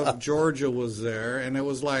governor of Georgia was there, and it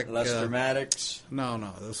was like Lester Maddox.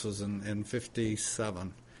 No, this was in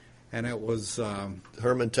 '57, and it was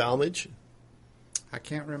Herman Talmadge. I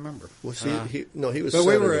can't remember. Was he? No, he was. But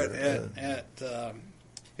senator. we were at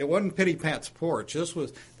it wasn't Pity Pat's Porch. This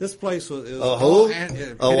place was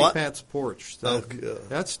Pity Pat's Porch.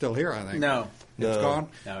 That's still here, I think. No, it's gone.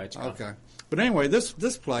 No, it's gone. Okay. But anyway, this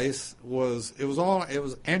place was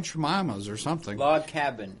Aunt Jemima's or something. Log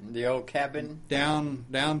cabin, the old cabin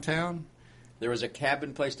downtown. There was a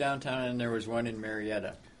cabin place downtown, and there was one in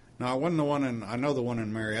Marietta. No, it wasn't the one I know the one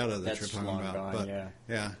in Marietta that That's you're talking long about. Gone, but,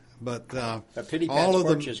 yeah. But Pity Pat's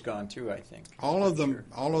Porch is gone too, I think. All of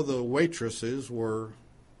the waitresses were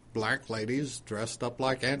black ladies dressed up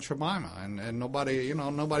like Aunt Jemima, and nobody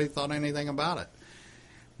thought anything about it.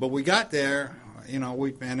 But we got there,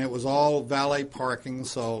 and it was all valet parking,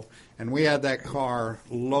 and we had that car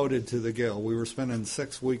loaded to the gill. We were spending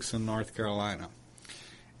 6 weeks in North Carolina,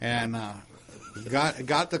 and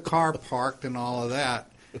got the car parked and all of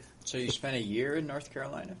that. So you spent a year in North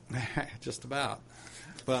Carolina? Just about.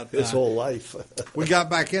 But his whole life. We got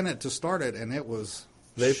back in it to start it, and it was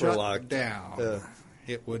vapor shut locked down. Yeah.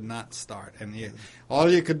 It would not start, and all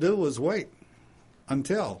you could do was wait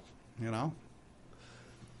until,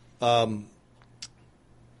 Well,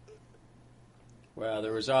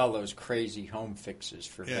 there was all those crazy home fixes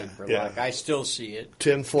for vapor lock. I still see it.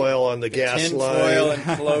 Tinfoil on the gas line. Tinfoil and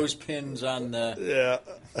clothespins on the... Yeah.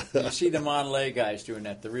 You see the Mondelez guys doing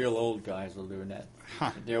that. The real old guys will do that.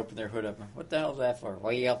 Huh. They open their hood up. What the hell's that for?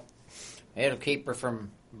 Well, it'll keep her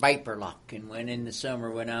from vapor locking when in the summer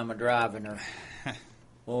when I'm a driving her.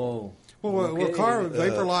 Oh. Well, will car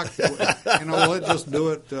vapor lock, will it just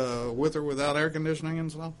do it with or without air conditioning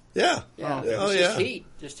and stuff? Yeah. Just heat.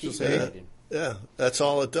 Just heat. Yeah, that's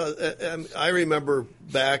all it does. And I remember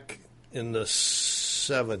back in the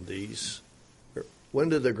 70s, when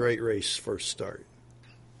did the Great Race first start?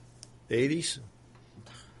 80s?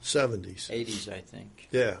 70s. 80s, I think.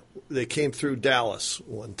 Yeah, they came through Dallas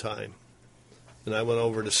one time, and I went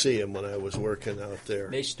over to see them when I was working out there.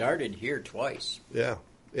 They started here twice. Yeah,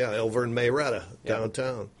 over in Marietta,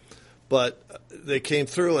 downtown. But they came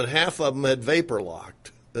through, and half of them had vapor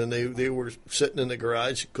locked. And they were sitting in the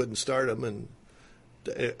garage, couldn't start them, and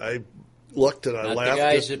I looked and I laughed. Not the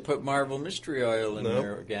guys that put Marvel Mystery Oil in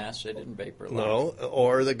their gas, they didn't vapor lock. No,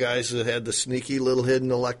 or the guys that had the sneaky little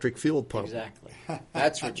hidden electric fuel pump. Exactly.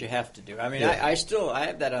 That's what you have to do. I mean, I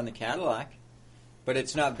have that on the Cadillac, but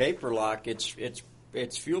it's not vapor lock. It's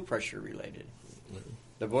fuel pressure related.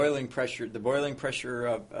 The boiling pressure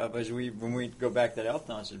of when we go back to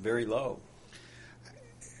Elton is very low.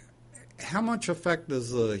 How much effect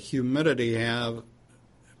does the humidity have?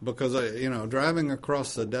 Because driving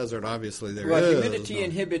across the desert, obviously humidity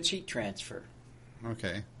inhibits heat transfer.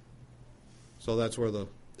 Okay, so that's where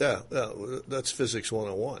that's physics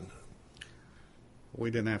 101.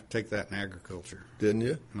 We didn't have to take that in agriculture, didn't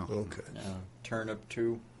you? No. Okay. No. Turnip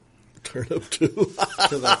 2. to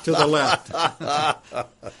the left.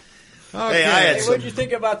 Okay. Hey, what did you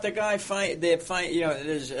think about the guy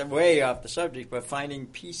there's way off the subject, but finding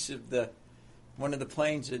piece of one of the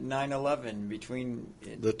planes at 9/11 between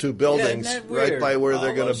the two buildings right by where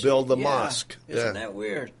they're going to build the mosque. Isn't that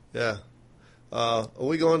weird? Yeah. Are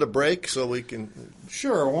we going to break so we can?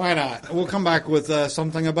 Sure, why not? We'll come back with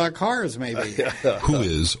something about cars, maybe. Who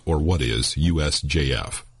is or what is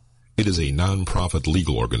USJF? It is a non-profit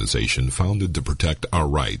legal organization founded to protect our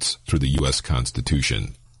rights through the U.S.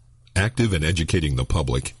 Constitution. Active in educating the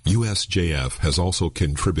public, USJF has also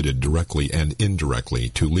contributed directly and indirectly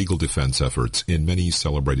to legal defense efforts in many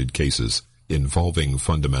celebrated cases involving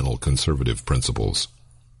fundamental conservative principles.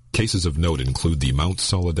 Cases of note include the Mount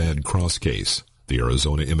Soledad Cross case, the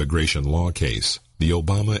Arizona immigration law case, the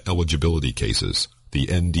Obama eligibility cases, the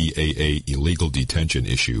NDAA illegal detention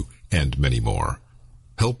issue, and many more.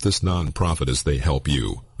 Help this nonprofit as they help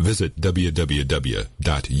you. Visit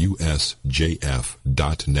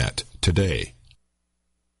www.usjf.net today.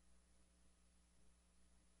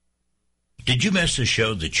 Did you miss a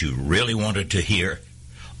show that you really wanted to hear?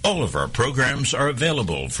 All of our programs are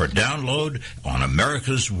available for download on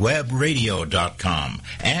americaswebradio.com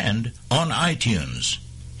and on iTunes.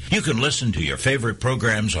 You can listen to your favorite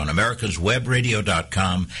programs on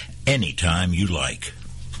americaswebradio.com anytime you like.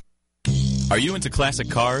 Are you into classic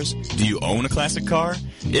cars? Do you own a classic car?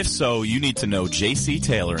 If so, you need to know JC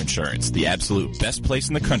Taylor Insurance, the absolute best place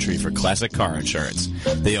in the country for classic car insurance.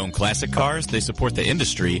 They own classic cars, they support the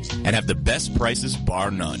industry, and have the best prices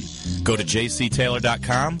bar none. Go to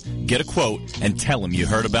jctaylor.com, get a quote, and tell them you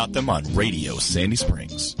heard about them on Radio Sandy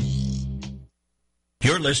Springs.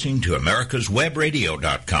 You're listening to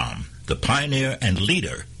America'sWebRadio.com, the pioneer and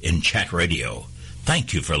leader in chat radio.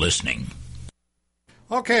 Thank you for listening.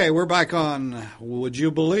 Okay, we're back on Would You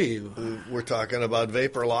Believe? We're talking about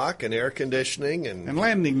vapor lock and air conditioning and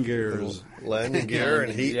landing gears. Landing gear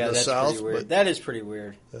and heat in the south. But that is pretty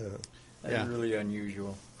weird. That's really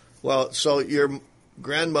unusual. Well, so your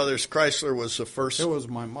grandmother's Chrysler was the first. It was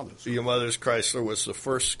my mother's. Your mother's Chrysler was the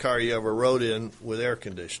first car you ever rode in with air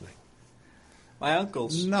conditioning. My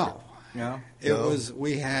uncle's. No. No? It was,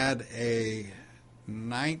 we had a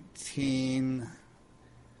 19...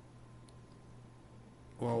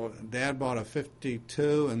 Well, Dad bought a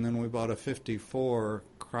 52, and then we bought a 54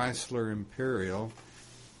 Chrysler Imperial.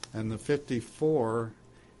 And the 54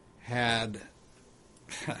 had...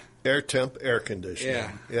 air temp air conditioning.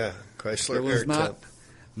 Yeah. Yeah, Chrysler it was air temp.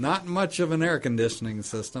 Not much of an air conditioning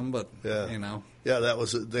system, but, you know. Yeah, that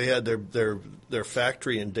was they had their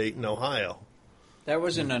factory in Dayton, Ohio. That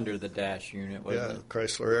wasn't under the dash unit, was it?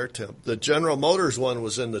 Chrysler air temp. The General Motors one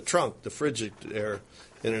was in the trunk, the Frigidaire,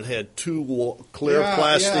 and it had two clear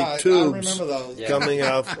plastic tubes I remember those. coming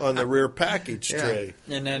out on the rear package tray.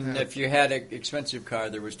 And then if you had an expensive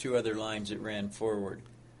car, there was two other lines that ran forward.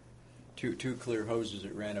 Two clear hoses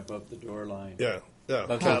that ran above the door line. Yeah.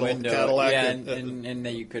 Above the window. Cadillac and then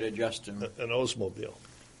you could adjust them. An Oldsmobile.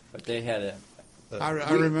 But they had a... I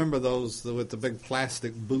remember those with the big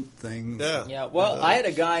plastic boot things. Yeah. Well, I had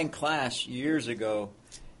a guy in class years ago,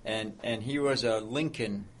 and he was a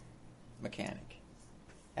Lincoln mechanic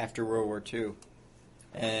after World War II,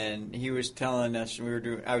 and he was telling us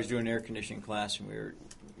I was doing air conditioning class, and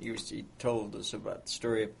he told us about the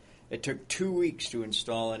story of it took 2 weeks to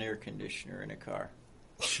install an air conditioner in a car.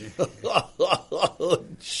 Oh,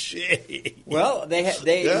 gee. Well, they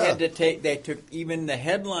took even the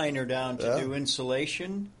headliner down to do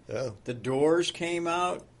insulation. Yeah. The doors came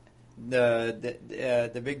out.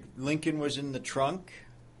 The big Lincoln was in the trunk.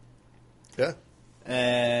 Yeah.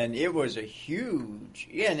 And it was a huge,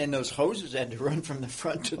 and then those hoses had to run from the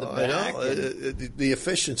front to the back. I know. The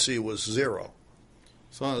efficiency was zero.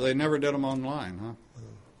 So they never did them online, huh?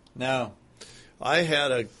 No. I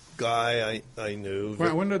had a guy I knew.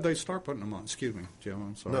 When did they start putting them on? Excuse me, Jim,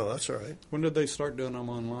 I'm sorry. No, that's all right. When did they start doing them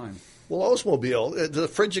online? Well, Oldsmobile, the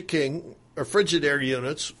Frigidaire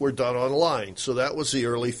units were done online, so that was the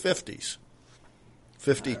early 50s.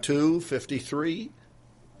 52, 53.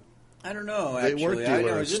 I don't know, They actually. weren't I know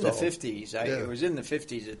dealer it was in the installed. 50s. Yeah. It was in the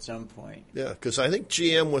 50s at some point. Yeah, because I think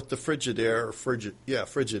GM with the Frigidaire,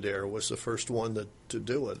 Frigidaire was the first one to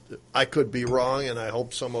do it. I could be wrong, and I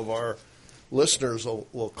hope some of our listeners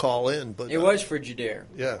will call in. But it was Frigidaire.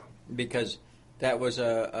 Yeah. Because that was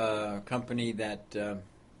a company that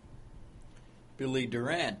Billy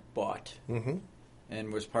Durant bought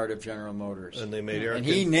and was part of General Motors. And they made and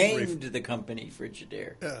he named the company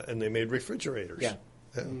Frigidaire. Yeah, and they made refrigerators. Yeah.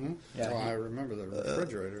 Yeah. Mm-hmm. Yeah, I remember the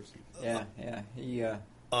refrigerators. Yeah. He.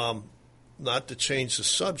 Not to change the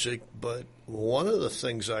subject, but one of the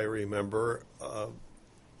things I remember, a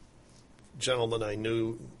gentleman I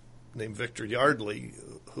knew named Victor Yardley,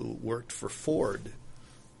 who worked for Ford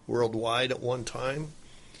worldwide at one time,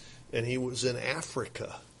 and he was in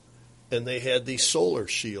Africa, and they had these solar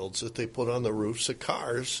shields that they put on the roofs of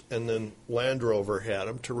cars, and then Land Rover had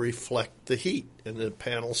them to reflect the heat, and the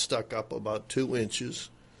panel stuck up about 2 inches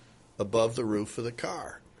above the roof of the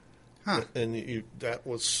car. Huh. And that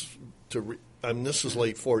was this was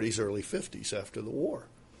late 40s, early 50s after the war.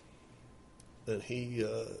 And he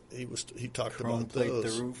talked Chrome about plate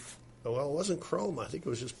those. the roof. Well, it wasn't chrome. I think it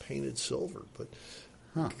was just painted silver. But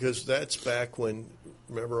because that's back when,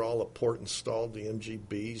 remember, all the port installed the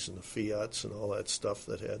MGBs and the Fiats and all that stuff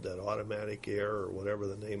that had that automatic air or whatever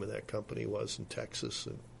the name of that company was in Texas,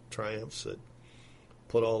 and Triumphs that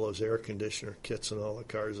put all those air conditioner kits in all the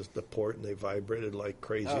cars at the port, and they vibrated like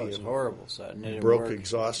crazy. Oh, it was and horrible. So it didn't broke work.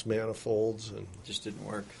 exhaust manifolds and Just didn't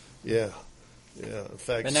work. yeah. In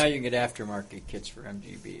fact, But now you can get aftermarket kits for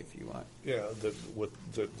MGB if you want. yeah,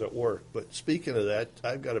 that work. But speaking of that,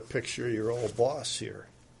 I've got a picture of your old boss here,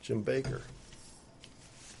 Jim Baker.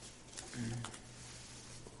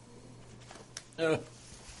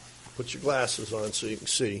 Put your glasses on so you can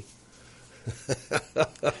see.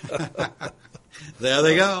 There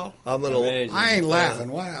they go. I'm gonna. Amazing. I ain't laughing.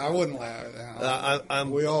 Why? I wouldn't laugh.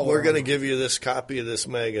 We're going to give you this copy of this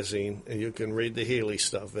magazine, and you can read the Healy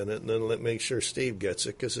stuff in it, and then make sure Steve gets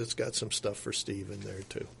it because it's got some stuff for Steve in there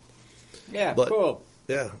too. Yeah, But- cool.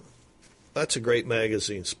 Yeah, that's a great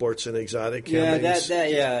magazine, Sports and Exotic. Yeah,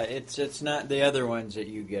 Hemmings. it's not the other ones that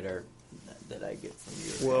you get are that I get from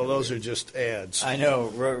you. Well, those are just ads. I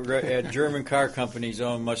know. German car companies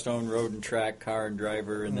must own Road and Track, Car and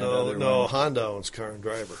Driver, and No, Honda owns Car and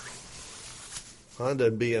Driver. Honda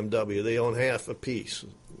and BMW, they own half a piece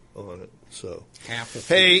on it. So,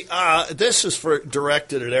 hey, this is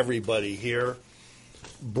directed at everybody here.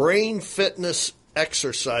 Brain fitness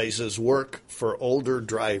exercises work for older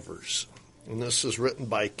drivers. And this is written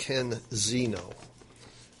by Ken Zeno.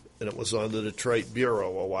 And it was on the Detroit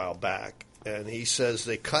Bureau a while back. And he says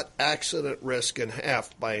they cut accident risk in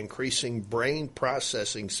half by increasing brain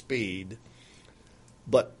processing speed,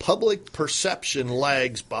 but public perception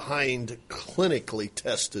lags behind clinically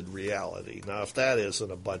tested reality. Now, if that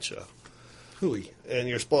isn't a bunch of hooey. And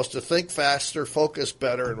you're supposed to think faster, focus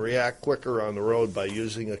better, and react quicker on the road by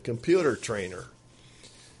using a computer trainer.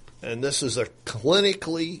 And this is a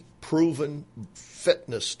clinically proven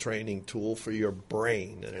fitness training tool for your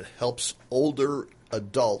brain, and it helps older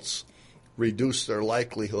adults reduce their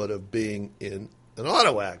likelihood of being in an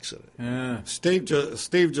auto accident. Yeah. Steve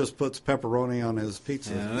just puts pepperoni on his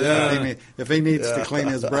pizza. Yeah. If he needs to clean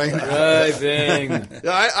his brain.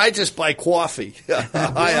 I just buy coffee.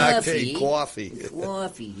 I octane coffee.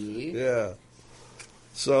 Coffee. Yeah.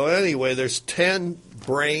 So anyway, there's 10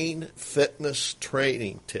 brain fitness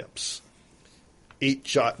training tips.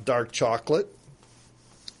 Eat dark chocolate.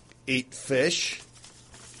 Eat fish.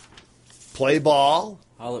 Play ball.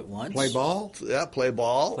 All at once? Play ball? Yeah, play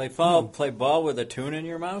ball. Play ball with a tune in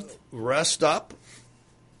your mouth? Rest up.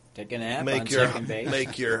 Take a nap on second base.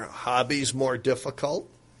 Make your hobbies more difficult.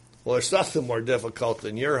 Well, there's nothing more difficult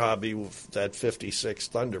than your hobby with that 56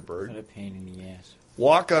 Thunderbird. What a pain in the ass.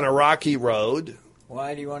 Walk on a rocky road.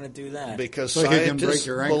 Why do you want to do that? Because scientists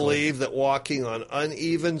believe that walking on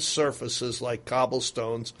uneven surfaces like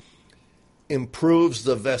cobblestones improves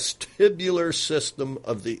the vestibular system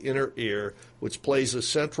of the inner ear, which plays a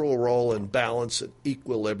central role in balance and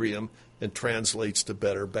equilibrium and translates to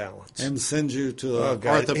better balance. And sends you to an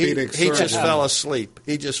orthopedic surgeon. He just fell asleep.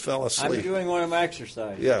 I'm doing one of my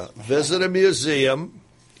exercises. Yeah. Visit a museum.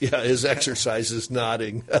 Yeah, his exercise is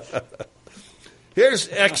nodding. Here's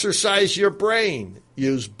exercise your brain.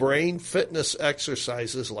 Use brain fitness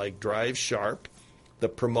exercises like Drive Sharp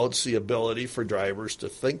that promotes the ability for drivers to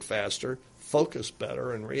think faster, focus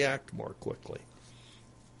better, and react more quickly.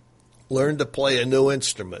 Learn to play a new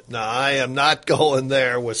instrument. Now, I am not going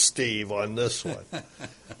there with Steve on this one.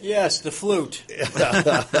 Yes, the flute.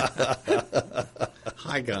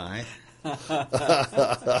 Hi, Guy.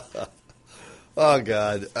 Oh,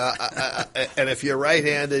 God. And if you're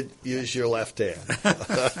right-handed, use your left hand.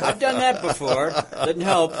 I've done that before. Didn't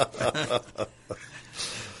help.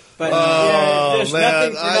 But there's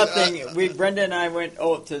nothing for nothing. Brenda and I went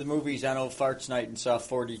to the movies on Old Farts Night and saw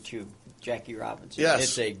 42, Jackie Robinson. Yes.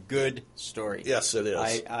 It's a good story. Yes, it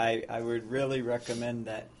is. I would really recommend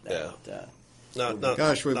that.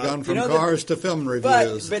 Gosh, we've gone from cars to film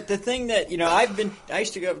reviews. But the thing that, I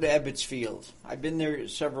used to go up to Ebbets Field. I've been there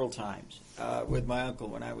several times with my uncle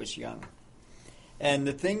when I was young. And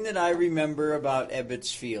the thing that I remember about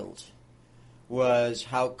Ebbets Field was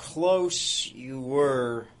how close you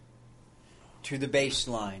were to the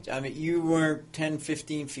baselines. I mean, you weren't 10,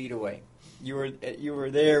 15 feet away. You were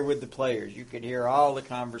there with the players. You could hear all the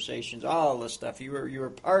conversations, all the stuff. You were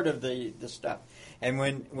part of the stuff. And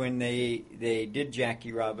when they did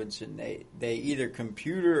Jackie Robinson, they either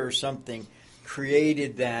computer or something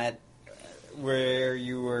created that where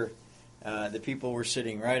you were the people were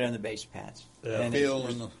sitting right on the base pads. Yeah. And feel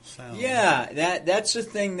and the sound. Yeah, that's the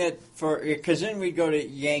thing because then we'd go to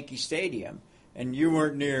Yankee Stadium, and you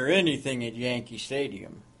weren't near anything at Yankee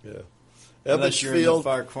Stadium. Yeah. Unless you're in the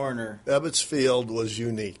far corner. Ebbets Field was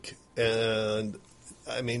unique. And,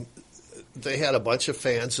 I mean, they had a bunch of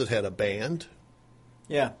fans that had a band.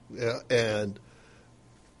 Yeah. Yeah. And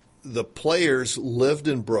the players lived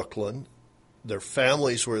in Brooklyn. Their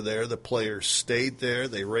families were there. The players stayed there.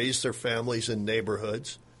 They raised their families in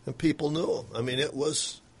neighborhoods. And people knew them. I mean, it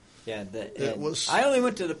was... Yeah, it was... I only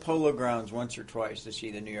went to the Polo Grounds once or twice to see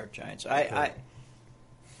the New York Giants. I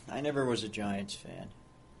never was a Giants fan.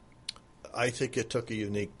 I think it took a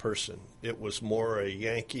unique person. It was more a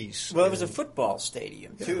Yankees... Well, it was a football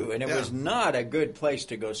stadium, too, and it was not a good place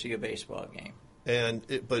to go see a baseball game.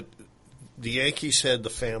 But the Yankees had the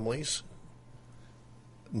families,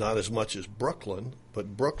 not as much as Brooklyn,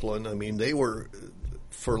 but Brooklyn, I mean, they were,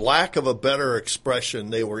 for lack of a better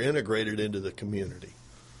expression, they were integrated into the community.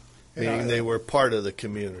 Meaning they were part of the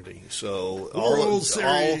community. So all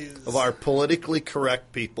of our politically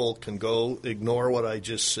correct people can go ignore what I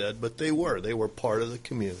just said, but they were part of the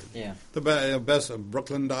community. Yeah, the best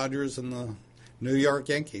Brooklyn Dodgers in the New York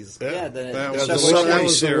Yankees. Yeah, that the was Subway the World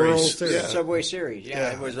Series. Series. Yeah. Subway Series.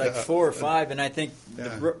 Yeah, it was like 4 or 5, and I think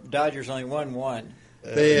the Dodgers only won 1.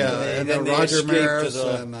 And then Roger escaped Maris to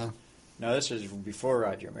the- and No, this is before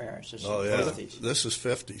Roger Maris. This is Oh, the yeah. 50s. This is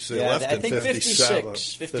 50s. They Yeah, left I in think 57.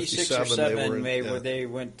 56 or 7, they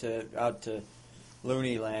went out to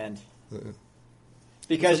Looney Land.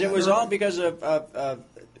 Because it was all because of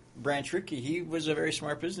Branch Rickey. He was a very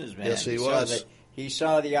smart businessman. Yes, he was. He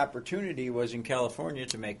saw the opportunity was in California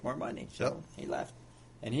to make more money, so he left.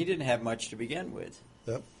 And he didn't have much to begin with.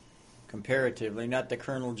 Yep. Comparatively, not the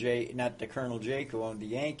Colonel Jake who owned the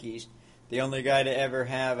Yankees. The only guy to ever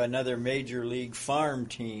have another major league farm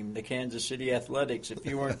team, the Kansas City Athletics. If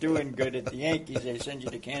you weren't doing good at the Yankees, they send you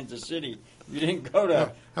to Kansas City. You didn't go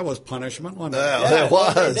to. that was punishment, wasn't it? Yeah, it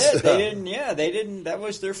was. They did. They didn't. Yeah, they didn't. That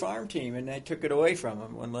was their farm team, and they took it away from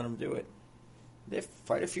them. Wouldn't let them do it. They had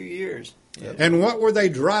quite a few years. Yeah. And what were they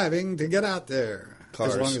driving to get out there?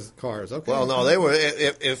 Cars. As long as cars. Okay. Well, no, they were.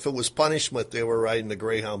 If it was punishment, they were riding the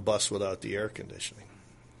Greyhound bus without the air conditioning.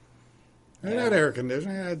 It had air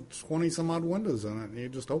conditioning. It had 20 some odd windows in it. And you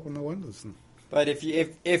just open the windows. But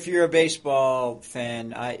if you're a baseball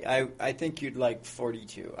fan, I think you'd like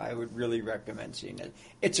 42. I would really recommend seeing it.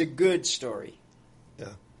 It's a good story.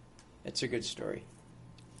 Yeah, it's a good story.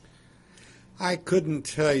 I couldn't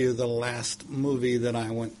tell you the last movie that I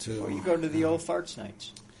went to. Well, you go to the old farts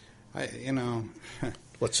nights.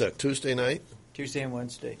 What's that? Tuesday night? Tuesday and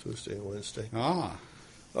Wednesday. Tuesday and Wednesday. Ah.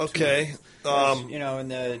 Okay. And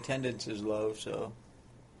the attendance is low, so.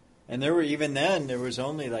 And there was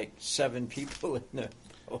only like 7 people in the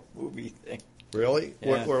whole movie thing. Really?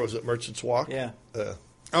 Yeah. Where was it? Merchants Walk? Yeah.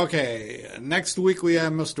 Okay. Next week we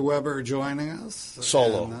have Mr. Weber joining us.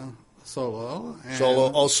 Solo. And, solo. And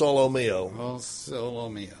Solo mio. Oh, solo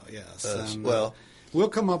mio, yes. And, we'll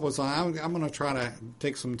come up with some. I'm going to try to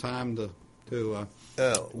take some time to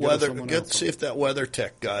see if that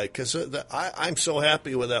WeatherTech guy, because I'm so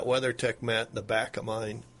happy with that WeatherTech mat in the back of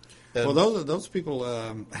mine. And those people,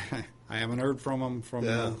 I haven't heard from them from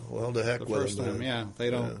the heck the with first them, time. Yeah, they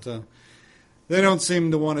don't. They don't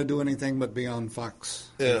seem to want to do anything but be on Fox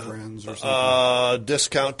and Friends or something.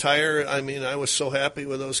 Discount Tire. I mean, I was so happy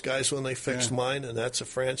with those guys when they fixed mine, and that's a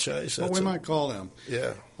franchise. Well, we might call them.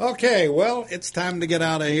 Yeah. Okay. Well, it's time to get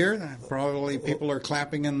out of here. Probably people are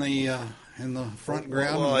clapping in the front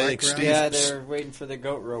ground. Well, I think they're waiting for the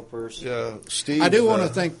goat ropers. Yeah, Steve. I do want to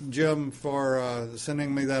thank Jim for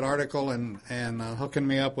sending me that article and hooking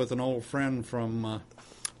me up with an old friend from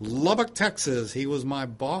Lubbock, Texas. He was my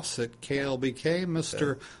boss at KLBK,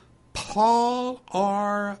 Mr. Paul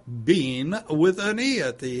R. Bean with an E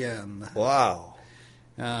at the end. Wow.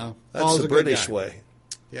 That's the British way.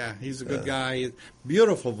 Yeah, he's a good guy.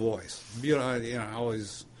 Beautiful voice.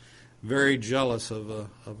 Always very jealous of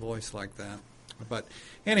a voice like that. But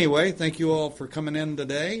anyway, thank you all for coming in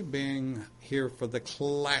today, being here for the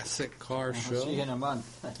Classic Car Show. See you in a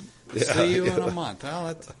month. See you in a month.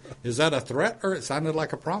 Well, is that a threat, or it sounded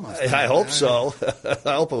like a promise? I hope so.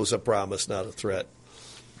 I hope it was a promise, not a threat.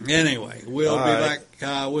 Anyway, we'll be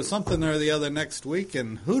back with something or the other next week,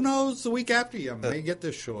 and who knows, the week after you may get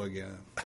this show again.